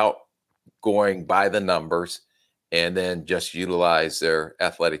without going by the numbers and then just utilize their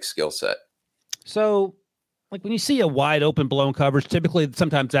athletic skill set. So, like when you see a wide open blown coverage, typically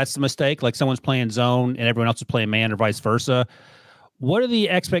sometimes that's the mistake, like someone's playing zone and everyone else is playing man or vice versa. What are the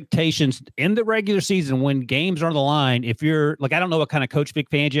expectations in the regular season when games are on the line? If you're like, I don't know what kind of coach Vic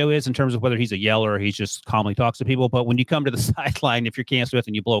Fangio is in terms of whether he's a yeller or he's just calmly talks to people. But when you come to the sideline, if you're Cam Smith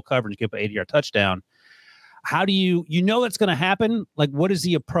and you blow cover and you give an 80-yard touchdown, how do you that's going to happen? Like, what is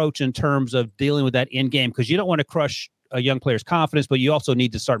the approach in terms of dealing with that in game? Because you don't want to crush a young player's confidence, but you also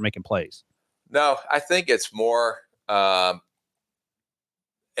need to start making plays. No, I think it's more, and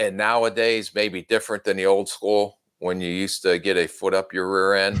nowadays maybe different than the old school, when you used to get a foot up your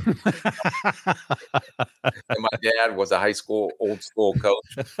rear end. And my dad was a old school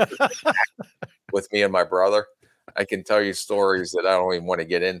coach with me and my brother. I can tell you stories that I don't even want to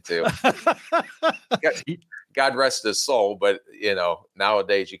get into. God rest his soul, but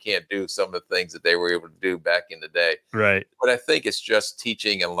nowadays you can't do some of the things that they were able to do back in the day. Right. But I think it's just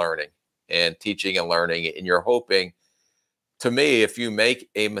teaching and learning. And you're hoping, to me, if you make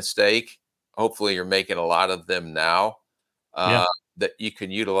a mistake, hopefully you're making a lot of them now, that you can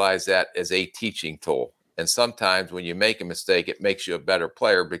utilize that as a teaching tool. And sometimes when you make a mistake, it makes you a better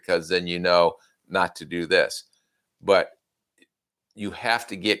player because then you know not to do this. But you have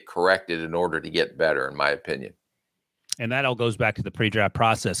to get corrected in order to get better, in my opinion. And that all goes back to the pre-draft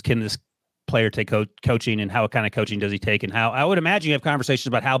process. Can this player take coaching, and how kind of coaching does he take, and how I would imagine you have conversations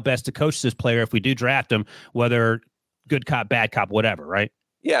about how best to coach this player if we do draft him, whether good cop, bad cop, whatever, right?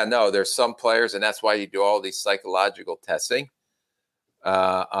 Yeah, no, there's some players, and that's why you do all these psychological testing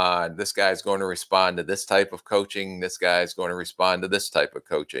on this guy's going to respond to this type of coaching. This guy's going to respond to this type of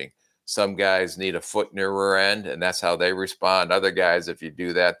coaching. Some guys need a foot in their rear end, and that's how they respond. Other guys, if you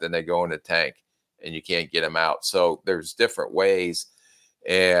do that, then they go in a tank and you can't get them out. So there's different ways.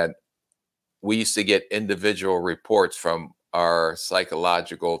 And we used to get individual reports from our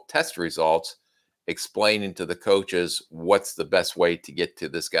psychological test results explaining to the coaches what's the best way to get to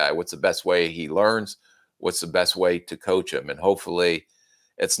this guy, what's the best way he learns, what's the best way to coach him. And hopefully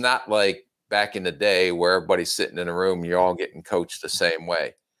it's not like back in the day where everybody's sitting in a room and you're all getting coached the same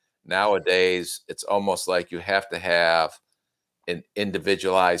way. Nowadays, it's almost like you have to have an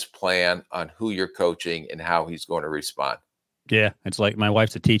individualized plan on who you're coaching and how he's going to respond. Yeah, it's like my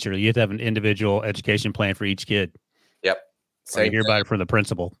wife's a teacher. You have to have an individual education plan for each kid. Yep. Same. You hear about it from the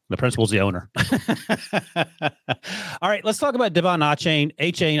principal. The principal's the owner. All right, let's talk about Devon Achane.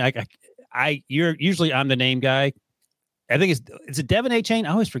 Achane, I'm the name guy. I think is it Devon Achane? I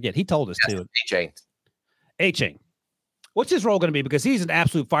always forget. He told us too. Achane. What's his role going to be? Because he's an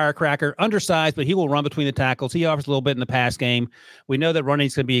absolute firecracker, undersized, but he will run between the tackles. He offers a little bit in the pass game. We know that running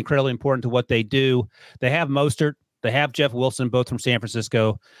is going to be incredibly important to what they do. They have Mostert. They have Jeff Wilson, both from San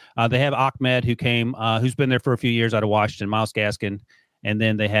Francisco. They have Ahmed, who's been there for a few years out of Washington, Myles Gaskin, and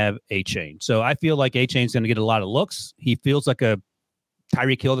then they have Achane. So I feel like Achane's going to get a lot of looks. He feels like a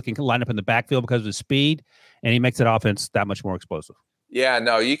Tyreek Hill that can line up in the backfield because of his speed, and he makes that offense that much more explosive. Yeah,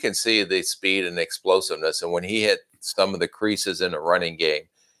 no, you can see the speed and the explosiveness. And when he hit some of the creases in the running game,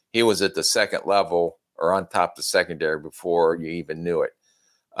 he was at the second level or on top of the secondary before you even knew it.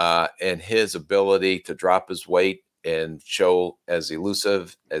 And his ability to drop his weight and show as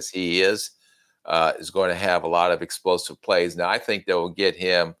elusive as he is going to have a lot of explosive plays. Now, I think they will get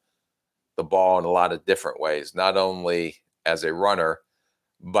him the ball in a lot of different ways, not only as a runner,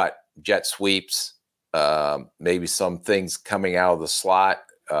 but jet sweeps, maybe some things coming out of the slot,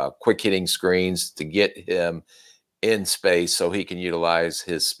 quick hitting screens to get him in space so he can utilize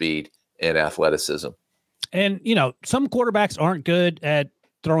his speed and athleticism. And, some quarterbacks aren't good at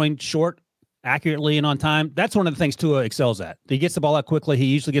throwing short accurately and on time. That's one of the things Tua excels at. He gets the ball out quickly. He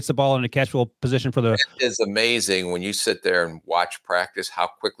usually gets the ball in a catchable position for the. It is amazing when you sit there and watch practice how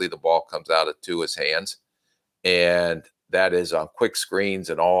quickly the ball comes out of Tua's hands. And that is on quick screens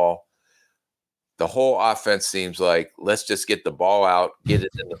and all. The whole offense seems like, let's just get the ball out, get it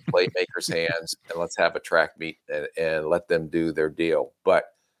in the playmakers' hands, and let's have a track meet and let them do their deal. But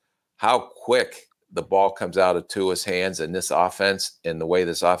how quick the ball comes out of Tua's hands in this offense and the way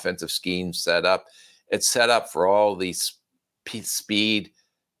this offensive scheme's set up, it's set up for all these speed,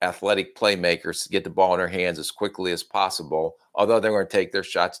 athletic playmakers to get the ball in their hands as quickly as possible, although they're going to take their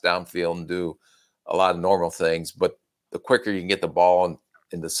shots downfield and do a lot of normal things. But the quicker you can get the ball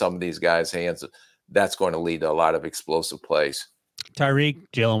into some of these guys' hands, that's going to lead to a lot of explosive plays. Tyreek,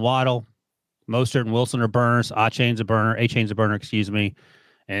 Jalen Waddle, Mostert and Wilson are burners. A-Chain's a burner, excuse me.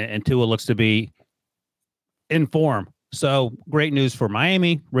 And Tua looks to be in form. So great news for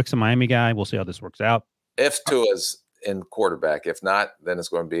Miami. Rick's a Miami guy. We'll see how this works out. If Tua's in quarterback. If not, then it's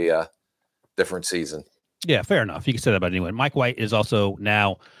going to be a different season. Yeah, fair enough. You can say that about anyone. Mike White is also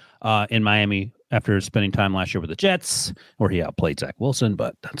now in Miami after spending time last year with the Jets, where he outplayed Zach Wilson,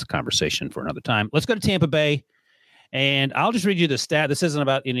 but that's a conversation for another time. Let's go to Tampa Bay, and I'll just read you the stat. This isn't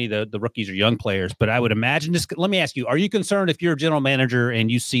about any of the rookies or young players, but I would imagine this. Let me ask you, are you concerned if you're a general manager and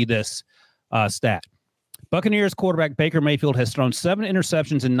you see this stat? Buccaneers quarterback Baker Mayfield has thrown 7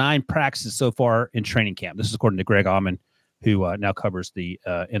 interceptions in 9 practices so far in training camp. This is according to Greg Auman, who now covers the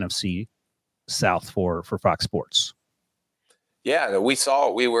NFC South for Fox Sports. Yeah,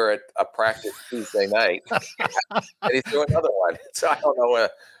 we were at a practice Tuesday night, and he threw another one. So I don't know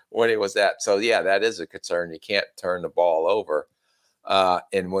when it was at. So, yeah, that is a concern. You can't turn the ball over.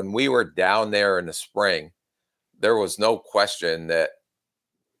 And when we were down there in the spring, there was no question that,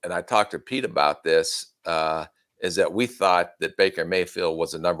 and I talked to Pete about this, is that we thought that Baker Mayfield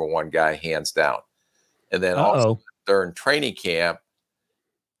was the number one guy, hands down. And then also during training camp,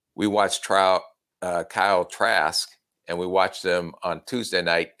 we watched Kyle Trask, and we watched them on Tuesday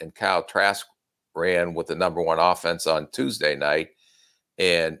night, and Kyle Trask ran with the number one offense on Tuesday night,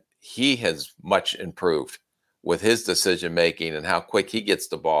 and he has much improved with his decision-making and how quick he gets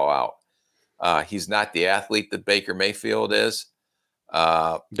the ball out. He's not the athlete that Baker Mayfield is.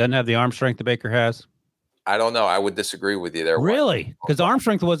 Doesn't have the arm strength that Baker has? I don't know. I would disagree with you there. Really? Because arm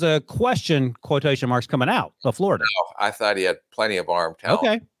strength was a question, quotation marks, coming out of Florida. No, I thought he had plenty of arm talent.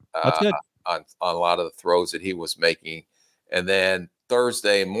 Okay, that's good. On a lot of the throws that he was making. And then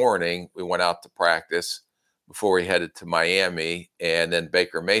Thursday morning, we went out to practice before he headed to Miami. And then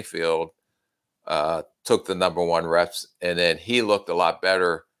Baker Mayfield took the number one reps. And then he looked a lot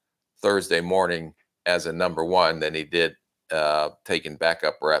better Thursday morning as a number one than he did taking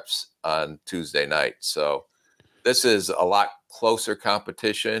backup reps on Tuesday night. So this is a lot closer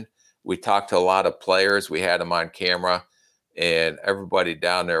competition. We talked to a lot of players. We had them on camera. And everybody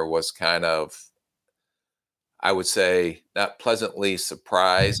down there was kind of, I would say, not pleasantly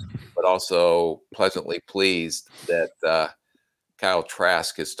surprised, but also pleasantly pleased that Kyle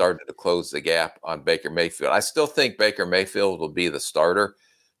Trask has started to close the gap on Baker Mayfield. I still think Baker Mayfield will be the starter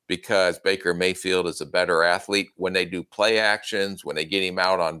because Baker Mayfield is a better athlete. When they do play actions, when they get him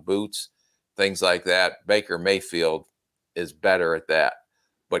out on boots, things like that, Baker Mayfield is better at that.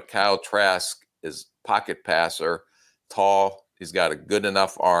 But Kyle Trask is pocket passer, tall. He's got a good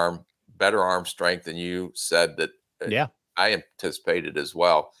enough arm, better arm strength than you said that. Yeah, I anticipated as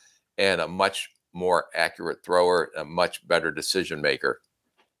well, and a much more accurate thrower, a much better decision maker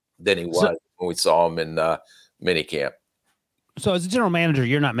than he was when we saw him in minicamp. So as a general manager,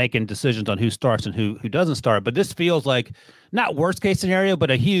 you're not making decisions on who starts and who doesn't start, but this feels like not worst case scenario,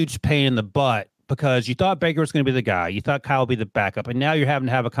 but a huge pain in the butt because you thought Baker was going to be the guy. You thought Kyle would be the backup. And now you're having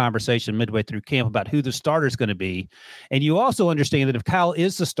to have a conversation midway through camp about who the starter is going to be. And you also understand that if Kyle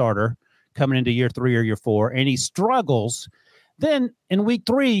is the starter coming into year 3 or year 4 and he struggles, then in week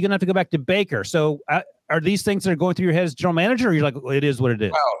 3, you're going to have to go back to Baker. So are these things that are going through your head as general manager, or you're like, well, it is what it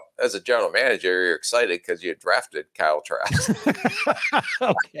is? Well, as a general manager, you're excited because you drafted Kyle Trask.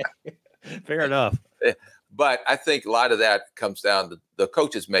 Okay, fair enough. But I think a lot of that comes down to the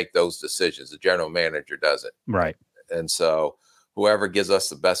coaches make those decisions. The general manager doesn't. Right. And so whoever gives us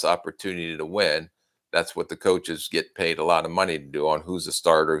the best opportunity to win, that's what the coaches get paid a lot of money to do on who's the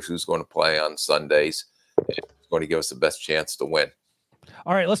starter, who's going to play on Sundays, and who's going to give us the best chance to win.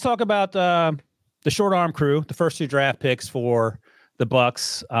 All right, let's talk about the short arm crew, the first 2 draft picks for the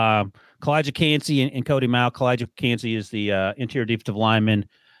Bucs. Kalijah Kancey and Cody Mauch. Kalijah Kancey is the interior defensive lineman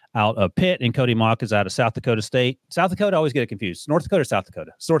out of Pitt, and Cody Mauch is out of South Dakota State. South Dakota, I always get it confused. North Dakota or South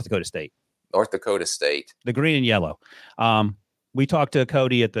Dakota? It's North Dakota State. North Dakota State. The green and yellow. We talked to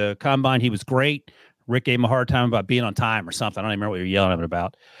Cody at the combine. He was great. Rick gave him a hard time about being on time or something. I don't even remember what you were yelling at him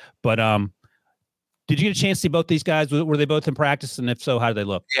about. But did you get a chance to see both these guys? Were they both in practice? And if so, how did they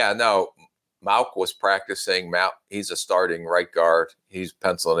look? Yeah, no. Malk was practicing. He's a starting right guard. He's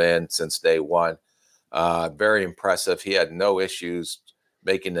penciled in since day one. Very impressive. He had no issues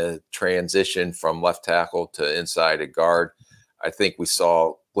making the transition from left tackle to inside a guard. I think we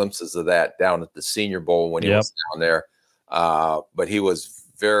saw glimpses of that down at the Senior Bowl when he was down there. But he was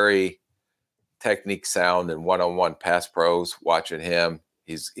very technique sound and one-on-one pass pros. Watching him,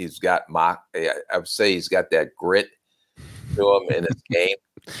 he's got I would say he's got that grit to him in his game.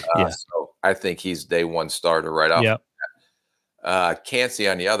 So I think he's day one starter right off.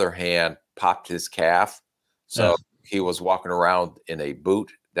 Cansey, on the other hand, popped his calf. So he was walking around in a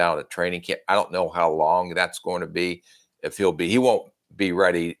boot down at training camp. I don't know how long that's going to be. He won't be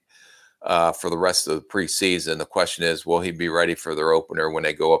ready for the rest of the preseason. The question is, will he be ready for their opener when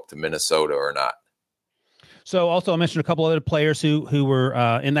they go up to Minnesota or not? So also I mentioned a couple other players who were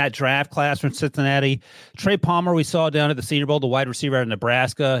in that draft class from Cincinnati. Trey Palmer, we saw down at the Senior Bowl, the wide receiver out of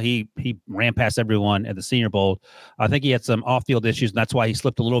Nebraska. He ran past everyone at the Senior Bowl. I think he had some off-field issues, and that's why he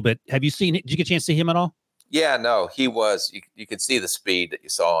slipped a little bit. Did you get a chance to see him at all? Yeah, no, he was. You could see the speed that you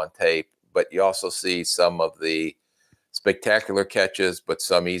saw on tape, but you also see some of the spectacular catches, but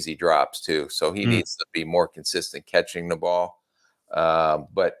some easy drops too. So he needs to be more consistent catching the ball.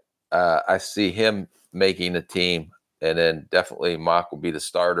 But I see him making a team, and then definitely Mock will be the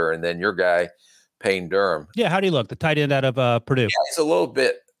starter, and then your guy Payne Durham. Yeah, how do you look? The tight end out of Purdue. Yeah, he's a little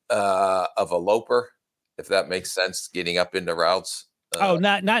bit of a loper, if that makes sense, getting up into routes.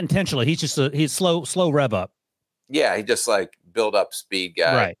 Not intentionally. He's just he's slow rev up. Yeah, he just like build up speed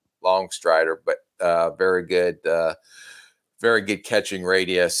guy, right. Long strider, but very good catching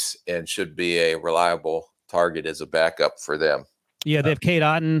radius, and should be a reliable target as a backup for them. Yeah, they have Cade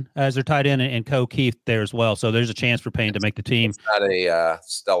Otton as their tight end and Co Keith there as well. So there's a chance for Payne to make the team. It's not a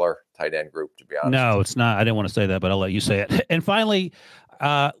stellar tight end group, to be honest. No, it's not. I didn't want to say that, but I'll let you say it. And finally,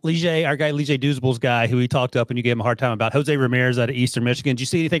 Lige, our guy, Lige Doosable's guy, who we talked up and you gave him a hard time about, Jose Ramirez out of Eastern Michigan. Did you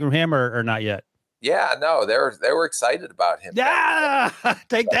see anything from him or not yet? Yeah, no, they were excited about him. Yeah,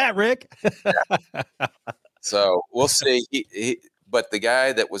 take that, Rick. So we'll see. But the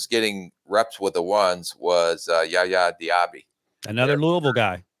guy that was getting reps with the ones was Yaya Diaby. Another Louisville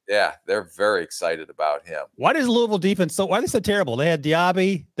guy. Yeah, they're very excited about him. Why does Louisville defense why are they so terrible? They had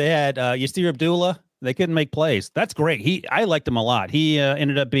Diaby, they had Yasir Abdullah. They couldn't make plays. That's great. I liked him a lot. He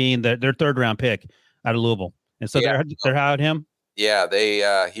ended up being their third round pick out of Louisville. And so they're hired him.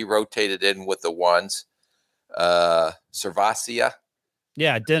 Yeah, he rotated in with the ones. Servasia.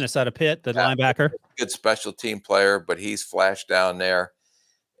 Yeah, Dennis out of Pitt, the linebacker. Good special team player, but he's flashed down there.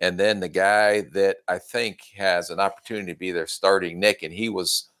 And then the guy that I think has an opportunity to be their starting Nick, and he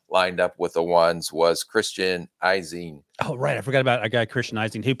was lined up with the ones, was Christian Eising. Oh, right. I forgot about a guy, Christian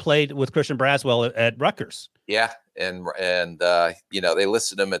Eising, who played with Christian Braswell at Rutgers. Yeah, and they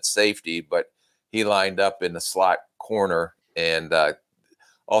listed him at safety, but he lined up in the slot corner and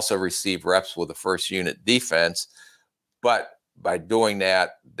also received reps with the first unit defense. But by doing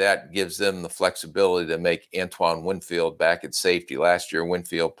that gives them the flexibility to make Antoine Winfield back at safety. Last year,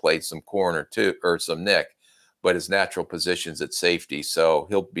 Winfield played some corner too, or some nick, but his natural position's at safety. So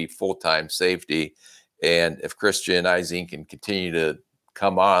he'll be full-time safety. And if Christian Eising can continue to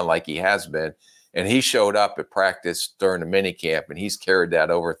come on like he has been, and he showed up at practice during the mini camp, and he's carried that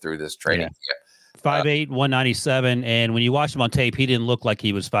over through this training camp. 5'8", 197. And when you watched him on tape, he didn't look like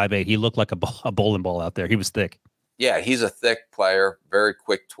he was 5'8". He looked like a bowling ball out there. He was thick. Yeah, he's a thick player, very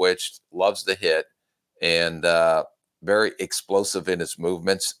quick twitched, loves to hit, and very explosive in his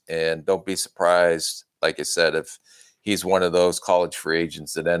movements. And don't be surprised, like I said, if he's one of those college free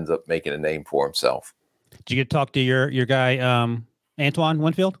agents that ends up making a name for himself. Did you get to talk to your guy, Antoine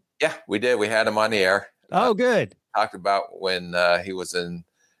Winfield? Yeah, we did. We had him on the air. Oh, good. Talked about when he was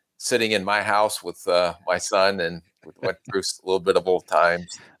sitting in my house with my son, and we went through a little bit of old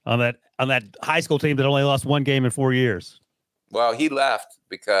times. On that high school team that only lost one game in 4 years. Well, he left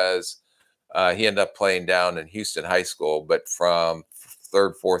because he ended up playing down in Houston High School, but from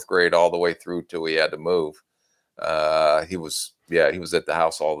third, fourth grade all the way through till he had to move. He was at the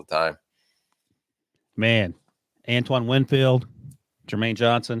house all the time. Man, Antoine Winfield, Jermaine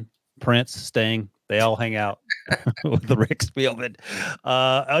Johnson, Prince, Sting, they all hang out with the Rick Spielman.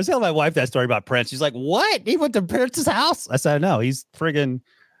 I was telling my wife that story about Prince. She's like, what? He went to Prince's house? I said, no, he's friggin'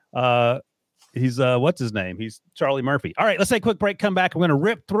 he's what's his name? He's Charlie Murphy. All right, let's take a quick break. Come back. We're going to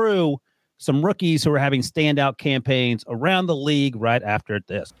rip through some rookies who are having standout campaigns around the league right after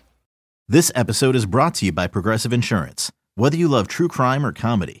this. This episode is brought to you by Progressive Insurance. Whether you love true crime or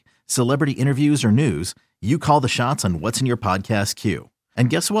comedy, celebrity interviews or news, you call the shots on what's in your podcast queue. And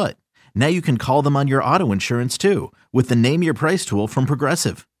guess what? Now you can call them on your auto insurance too with the Name Your Price tool from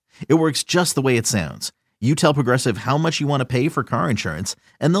Progressive. It works just the way it sounds. You tell Progressive how much you want to pay for car insurance,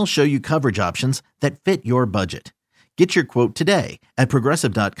 and they'll show you coverage options that fit your budget. Get your quote today at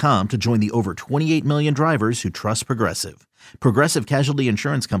Progressive.com to join the over 28 million drivers who trust Progressive. Progressive Casualty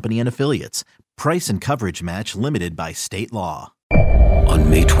Insurance Company and Affiliates. Price and coverage match limited by state law. On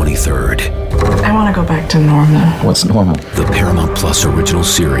May 23rd. I want to go back to normal. What's normal? The Paramount Plus original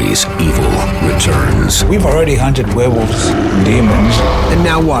series, Evil, returns. We've already hunted werewolves, demons. And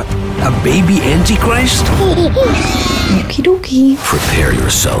now what? A baby Antichrist? Okie dokie. Prepare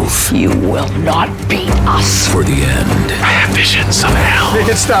yourself. You will not beat us. For the end. I have visions of hell. Make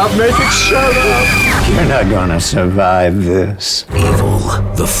it stop, make it shut up. You're not gonna survive this. Evil,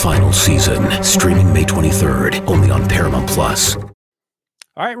 the final season. Streaming May 23rd, only on Paramount Plus.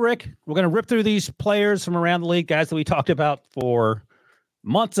 All right, Rick, we're going to rip through these players from around the league, guys that we talked about for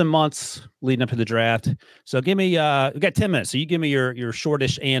months and months leading up to the draft. So give me, we got 10 minutes. So you give me your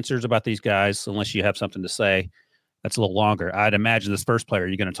shortish answers about these guys, unless you have something to say that's a little longer. I'd imagine this first player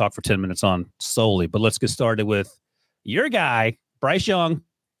you're going to talk for 10 minutes on solely, but let's get started with your guy, Bryce Young,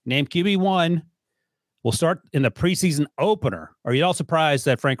 named QB1. We'll start in the preseason opener. Are you all surprised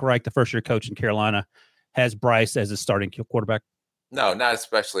that Frank Reich, the first-year coach in Carolina, has Bryce as his starting quarterback? No, not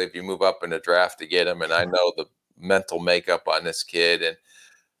especially if you move up in the draft to get him. And I know the mental makeup on this kid and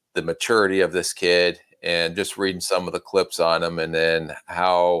the maturity of this kid, and just reading some of the clips on him, and then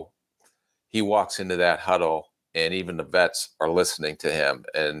how he walks into that huddle and even the vets are listening to him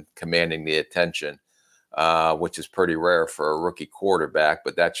and commanding the attention, which is pretty rare for a rookie quarterback,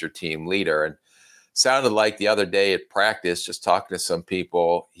 but that's your team leader. And sounded like the other day at practice, just talking to some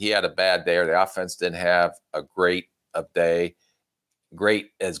people, he had a bad day, or the offense didn't have a great day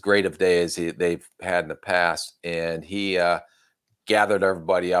of day as they've had in the past. And he gathered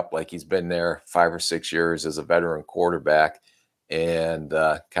everybody up like he's been there 5 or 6 years as a veteran quarterback, and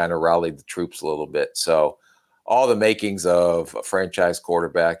kind of rallied the troops a little bit. So all the makings of a franchise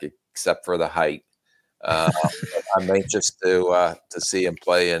quarterback, except for the height. I'm anxious to see him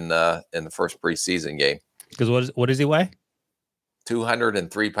play in the first preseason game. Because what does he weigh?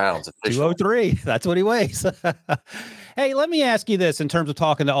 203 pounds. Officially. 203. That's what he weighs. Hey, let me ask you this in terms of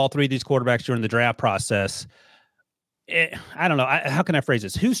talking to all three of these quarterbacks during the draft process. I don't know. How can I phrase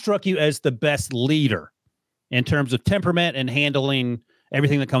this? Who struck you as the best leader in terms of temperament and handling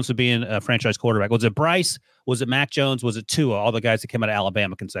everything that comes to being a franchise quarterback? Was it Bryce? Was it Mac Jones? Was it Tua? All the guys that came out of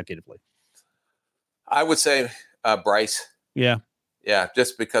Alabama consecutively. I would say Bryce. Yeah. Yeah,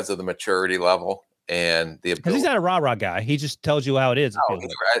 just because of the maturity level and the ability. Because he's not a rah-rah guy. He just tells you how it is. No,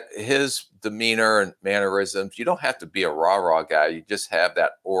 his demeanor and mannerisms, you don't have to be a rah-rah guy. You just have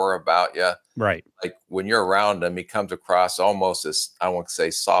that aura about you. Right. Like when you're around him, he comes across almost as, I won't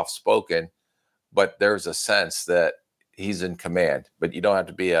say soft-spoken, but there's a sense that he's in command. But you don't have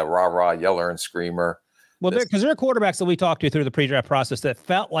to be a rah-rah yeller and screamer. Well, because there are quarterbacks that we talked to through the pre-draft process that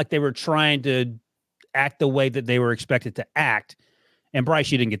felt like they were trying to act the way that they were expected to act. And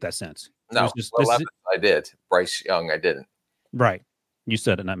Bryce, you didn't get that sense. No, I did. Bryce Young, I didn't. Right. You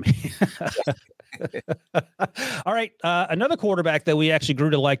said it, not me. All right. Another quarterback that we actually grew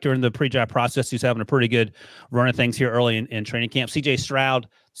to like during the pre-draft process, who's having a pretty good run of things here early in training camp, C.J. Stroud,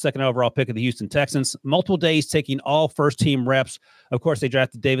 second overall pick of the Houston Texans. Multiple days taking all first-team reps. Of course, they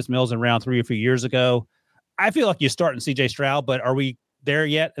drafted Davis Mills in round 3 a few years ago. I feel like you're starting C.J. Stroud, but are we there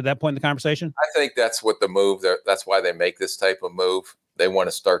yet at that point in the conversation? I think that's what the move. That's why they make this type of move. They want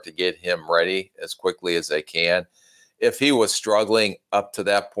to start to get him ready as quickly as they can. If he was struggling up to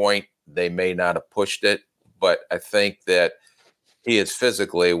that point, they may not have pushed it, but I think that he is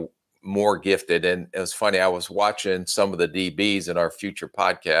physically more gifted. And it was funny, I was watching some of the DBs in our future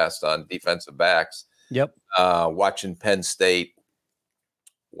podcast on defensive backs. Yep. Watching Penn State,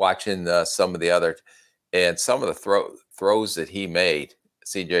 watching some of the other, and some of the throws that he made,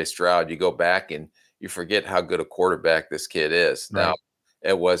 C.J. Stroud, you go back and you forget how good a quarterback this kid is. Right. Now,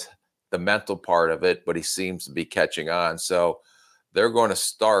 it was the mental part of it, but he seems to be catching on. So they're going to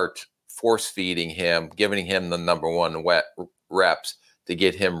start force-feeding him, giving him the number one reps to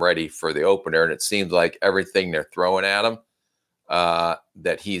get him ready for the opener. And it seems like everything they're throwing at him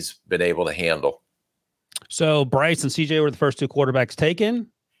that he's been able to handle. So Bryce and CJ were the first two quarterbacks taken.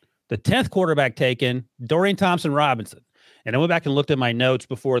 The 10th quarterback taken, Dorian Thompson-Robinson. And I went back and looked at my notes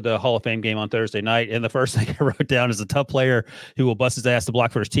before the Hall of Fame game on Thursday night. And the first thing I wrote down is a tough player who will bust his ass to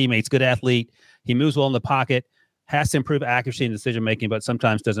block for his teammates. Good athlete. He moves well in the pocket. has to improve accuracy and decision making, but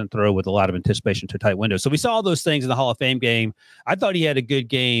sometimes doesn't throw with a lot of anticipation to tight windows. So we saw all those things in the Hall of Fame game. I thought he had a good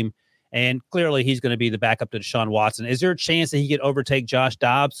game, and clearly he's going to be the backup to Deshaun Watson. Is there a chance that he could overtake Josh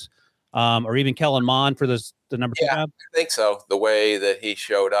Dobbs or even Kellen Mond for the number 2 job? I think so. The way that he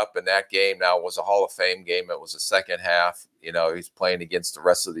showed up in that game now was a Hall of Fame game. It was the second half. He's playing against the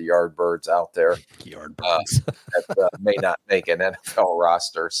rest of the Yardbirds out there. Yardbirds. That may not make an NFL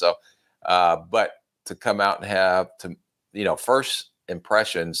roster. So, but to come out and have first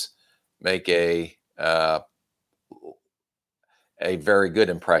impressions make a very good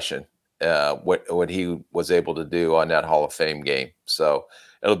impression. What he was able to do on that Hall of Fame game. So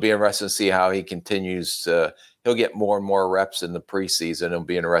it'll be interesting to see how he continues to. He'll get more and more reps in the preseason. It'll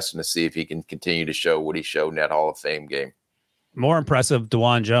be interesting to see if he can continue to show what he showed in that Hall of Fame game. More impressive,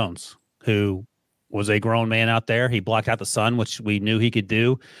 DeJuan Jones, who was a grown man out there. He blocked out the sun, which we knew he could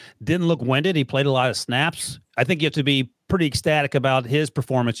do. Didn't look winded. He played a lot of snaps. I think you have to be pretty ecstatic about his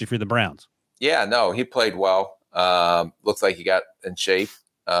performance if you're the Browns. Yeah, no, he played well. Looks like he got in shape.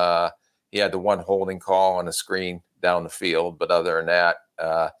 He had the one holding call on the screen down the field, but other than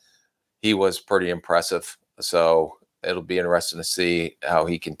that, he was pretty impressive. So it'll be interesting to see how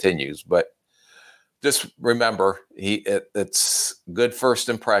he continues. But just remember, it's good first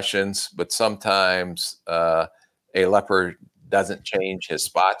impressions, but sometimes a leopard doesn't change his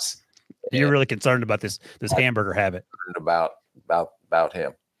spots. You're really concerned about this hamburger habit. About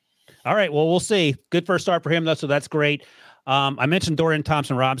him. All right. Well, we'll see. Good first start for him, though, so that's great. I mentioned Dorian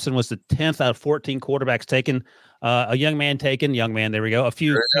Thompson-Robinson was the 10th out of 14 quarterbacks taken. A young man, there we go. A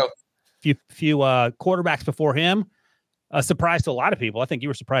few quarterbacks before him. A surprise to a lot of people. I think you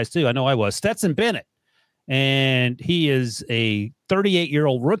were surprised, too. I know I was. Stetson Bennett. And he is a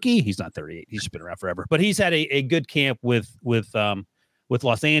 38-year-old rookie. He's not 38. He's been around forever. But he's had a good camp with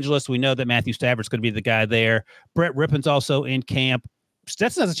Los Angeles. We know that Matthew Stafford's going to be the guy there. Brett Rippon's also in camp.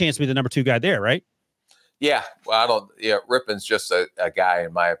 Stetson has a chance to be the number 2 guy there, right? Yeah. Well, Rippon's just a guy,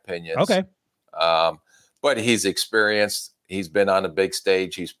 in my opinion. Okay. But he's experienced. He's been on a big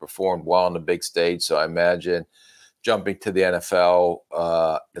stage. He's performed well on the big stage. So I imagine jumping to the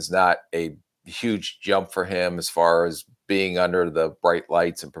NFL is not a huge jump for him as far as being under the bright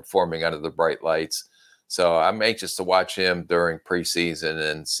lights and performing under the bright lights. So I'm anxious to watch him during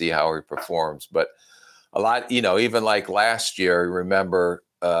preseason and see how he performs. But a lot, even like last year, remember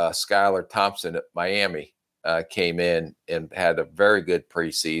Skylar Thompson at Miami came in and had a very good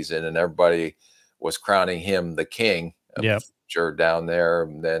preseason, and everybody was crowning him the king of the future down there.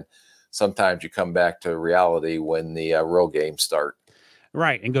 And then sometimes you come back to reality when the real games start.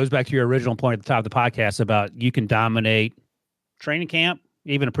 Right. And goes back to your original point at the top of the podcast about you can dominate training camp,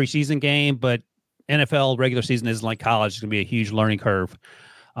 even a preseason game, but NFL regular season isn't like college. It's going to be a huge learning curve.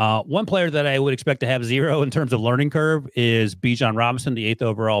 One player that I would expect to have 0 in terms of learning curve is Bijan Robinson, the 8th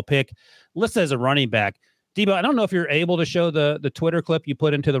overall pick, listed as a running back. Debo, I don't know if you're able to show the Twitter clip you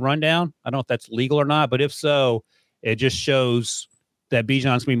put into the rundown. I don't know if that's legal or not, but if so, it just shows that Bijan's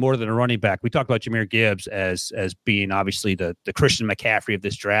going to be more than a running back. We talked about Jahmyr Gibbs as being obviously the Christian McCaffrey of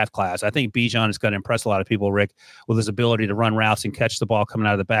this draft class. I think Bijan is going to impress a lot of people, Rick, with his ability to run routes and catch the ball coming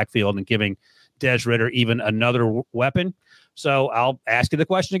out of the backfield and giving Des Ridder even another weapon. So I'll ask you the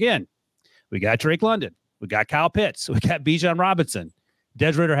question again. We got Drake London. We got Kyle Pitts. We got Bijan Robinson.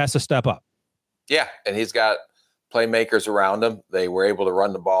 Des Ridder has to step up. Yeah, and he's got playmakers around him. They were able to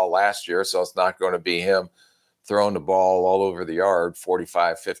run the ball last year, so it's not going to be him throwing the ball all over the yard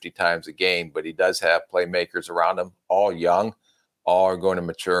 45, 50 times a game, but he does have playmakers around him, all young, all are going to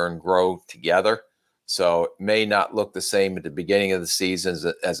mature and grow together. So it may not look the same at the beginning of the season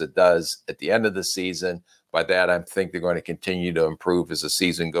as it does at the end of the season. By that, I think they're going to continue to improve as the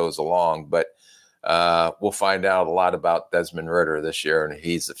season goes along. But we'll find out a lot about Desmond Ridder this year, and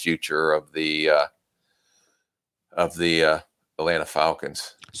he's the future of the Atlanta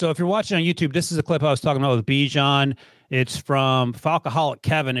Falcons. So if you're watching on YouTube, this is a clip I was talking about with Bijan. It's from Falcaholic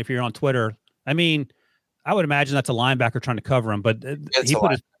Kevin, if you're on Twitter. I mean, I would imagine that's a linebacker trying to cover him, but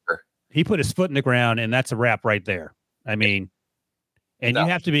he put his foot in the ground, and that's a wrap right there. I mean, and you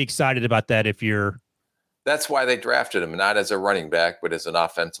have to be excited about that if you're. That's why they drafted him, not as a running back, but as an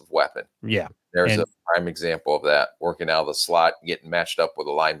offensive weapon. Yeah. There's a prime example of that, working out of the slot, getting matched up with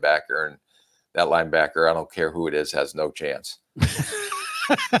a linebacker, and that linebacker, I don't care who it is, has no chance.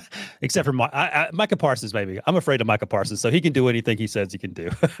 Except for Micah Parsons, maybe. I'm afraid of Micah Parsons, so he can do anything he says he can do.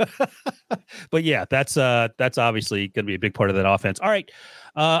 But yeah, that's obviously going to be a big part of that offense. All right,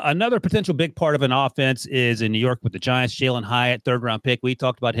 another potential big part of an offense is in New York with the Giants. Jalen Hyatt, 3rd-round pick. We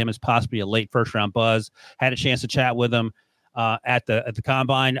talked about him as possibly a late first-round buzz. Had a chance to chat with him at the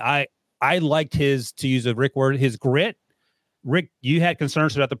combine. I liked his, to use a Rick word, his grit. Rick, you had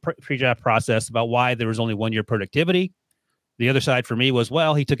concerns about the pre-draft process about why there was only 1 year productivity. The other side for me was,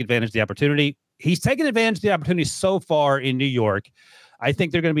 well, he took advantage of the opportunity. He's taken advantage of the opportunity so far in New York. I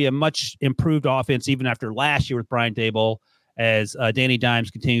think they're going to be a much improved offense even after last year with Brian Daboll as Danny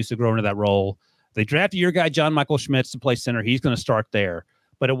Dimes continues to grow into that role. They drafted your guy, John Michael Schmitz, to play center. He's going to start there.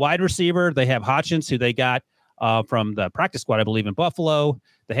 But a wide receiver, they have Hodgins, who they got from the practice squad, I believe, in Buffalo.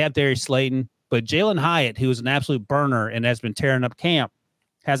 They have Darius Slayton. But Jalen Hyatt, who is an absolute burner and has been tearing up camp,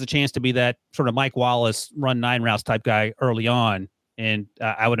 has a chance to be that sort of Mike Wallace run 9 routes type guy early on. And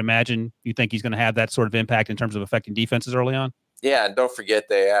I would imagine you think he's going to have that sort of impact in terms of affecting defenses early on. Yeah, and don't forget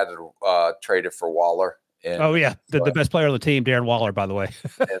they added traded for Waller. And, the best player on the team, Darren Waller, by the way.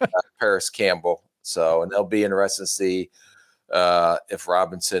 and Paris Campbell. So, and they'll be interested to see if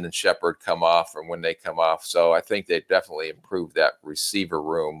Robinson and Shepard come off and when they come off. So I think they definitely improved that receiver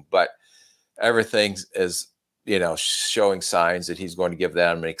room. But everything is, showing signs that he's going to give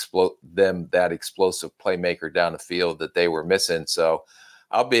them that explosive playmaker down the field that they were missing. So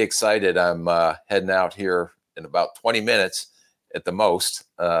I'll be excited. I'm heading out here in about 20 minutes at the most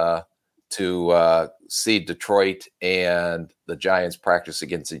to see Detroit and the Giants practice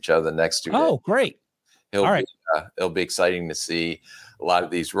against each other the next 2 days. Oh, great. It'll be exciting to see a lot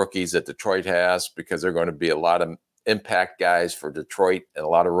of these rookies that Detroit has, because they're going to be a lot of impact guys for Detroit, and a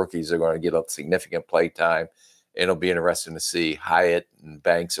lot of rookies are going to get a significant play time. And it'll be interesting to see Hyatt and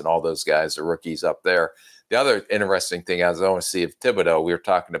Banks and all those guys, the rookies up there. The other interesting thing is I want to see if Thibodeau, we were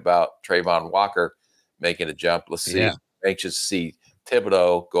talking about Trayvon Walker making a jump. Let's see. Yeah. Anxious to see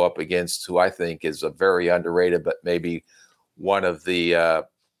Thibodeau go up against who I think is a very underrated, but maybe one of the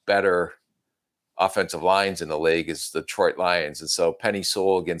better offensive lines in the league is the Detroit Lions. And so Penny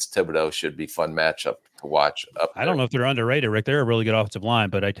Sewell against Thibodeau should be a fun matchup to watch. I don't know if they're underrated, Rick. They're a really good offensive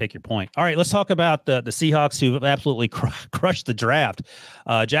line, but I take your point. All right, let's talk about the Seahawks, who have absolutely crushed the draft.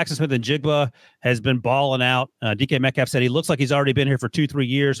 Jackson Smith-Njigba has been balling out. DK Metcalf said he looks like he's already been here for 2-3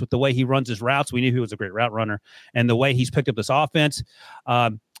 years with the way he runs his routes. We knew he was a great route runner, and the way he's picked up this offense.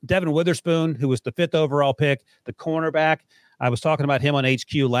 Devin Witherspoon, who was the 5th overall pick, the cornerback. I was talking about him on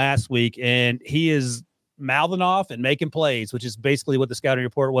HQ last week, and he is mouthing off and making plays, which is basically what the scouting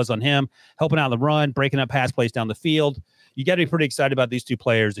report was on him, helping out the run, breaking up pass plays down the field. You got to be pretty excited about these two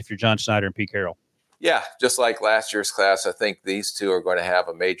players if you're John Schneider and Pete Carroll. Yeah, just like last year's class, I think these two are going to have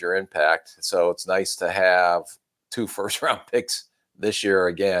a major impact. So it's nice to have 2 first-round picks this year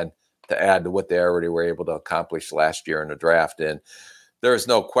again to add to what they already were able to accomplish last year in the draft. And there is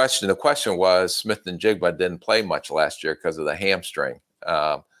no question. The question was Smith-Njigba didn't play much last year because of the hamstring.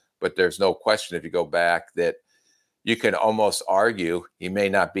 But there's no question if you go back that you can almost argue he may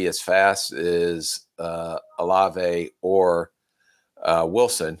not be as fast as Olave or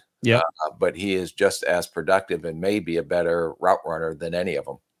Wilson. Yeah, but he is just as productive and maybe a better route runner than any of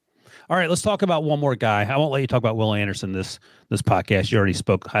them. All right, let's talk about one more guy. I won't let you talk about Will Anderson this podcast. You already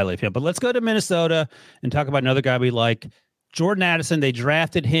spoke highly of him. But let's go to Minnesota and talk about another guy we like. Jordan Addison, they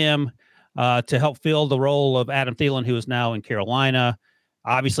drafted him to help fill the role of Adam Thielen, who is now in Carolina.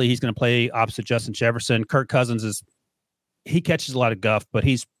 Obviously, he's going to play opposite Justin Jefferson. Kirk Cousins he catches a lot of guff, but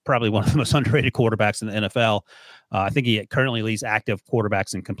he's probably one of the most underrated quarterbacks in the NFL. I think he currently leads active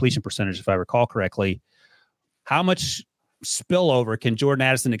quarterbacks in completion percentage, if I recall correctly. How much spillover can Jordan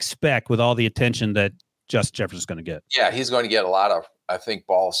Addison expect with all the attention that Justin Jefferson's going to get? Yeah, he's going to get a lot of, I think,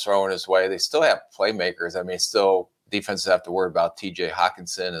 balls thrown his way. They still have playmakers. I mean, still defenses have to worry about TJ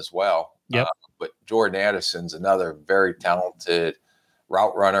Hawkinson as well. Yep. But Jordan Addison's another very talented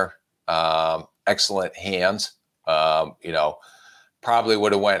route runner, excellent hands. Probably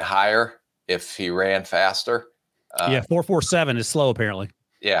would have went higher if he ran faster. 4.47 is slow apparently.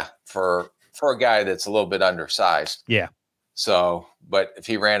 Yeah, for a guy that's a little bit undersized. Yeah. So, but if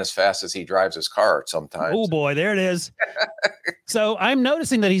he ran as fast as he drives his car sometimes. Oh boy, there it is. So I'm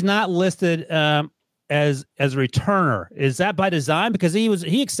noticing that he's not listed as a returner. Is that by design? Because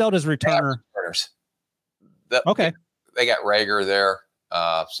he excelled as a returner. Okay. They got Rager there.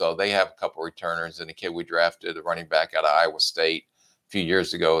 So they have a couple returners, and a kid we drafted, a running back out of Iowa State a few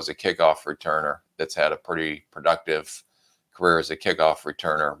years ago, as a kickoff returner that's had a pretty productive career as a kickoff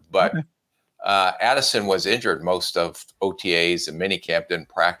returner. But Addison was injured most of OTAs and minicamp, didn't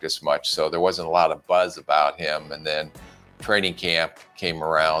practice much, so there wasn't a lot of buzz about him. And then training camp came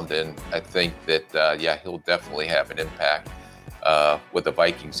around, and I think that, he'll definitely have an impact with the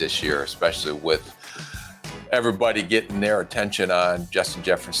Vikings this year, especially with everybody getting their attention on Justin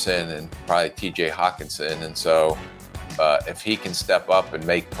Jefferson and probably TJ Hawkinson. And so if he can step up and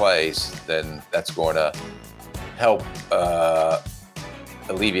make plays, then that's going to help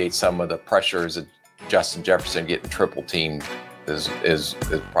alleviate some of the pressures of Justin Jefferson getting triple teamed is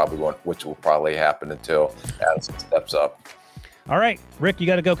probably one which will probably happen until Addison steps up. All right, Rick, you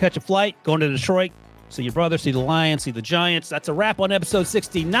got to go catch a flight, going to Detroit, see your brother, see the Lions, see the Giants. That's a wrap on episode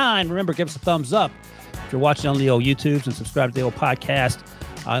 69. Remember, give us a thumbs up if you're watching on the old YouTubes, and subscribe to the old podcast.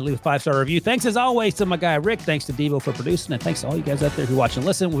 Leave a 5-star review. Thanks as always to my guy Rick. Thanks to Devo for producing, and thanks to all you guys out there who watch and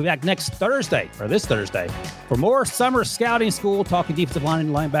listen. We'll be back this Thursday, for more summer scouting school, talking defensive line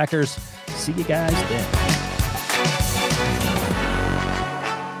and linebackers. See you guys then.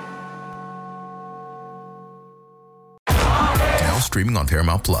 Now streaming on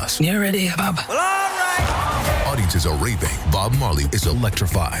Paramount Plus. You ready, Bob? Well, all right. Audiences are raving. Bob Marley is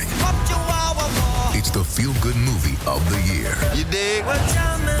electrifying. It's the feel-good movie of the year. You dig?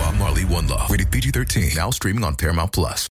 Bob Marley, One Love. Rated PG-13. Now streaming on Paramount Plus.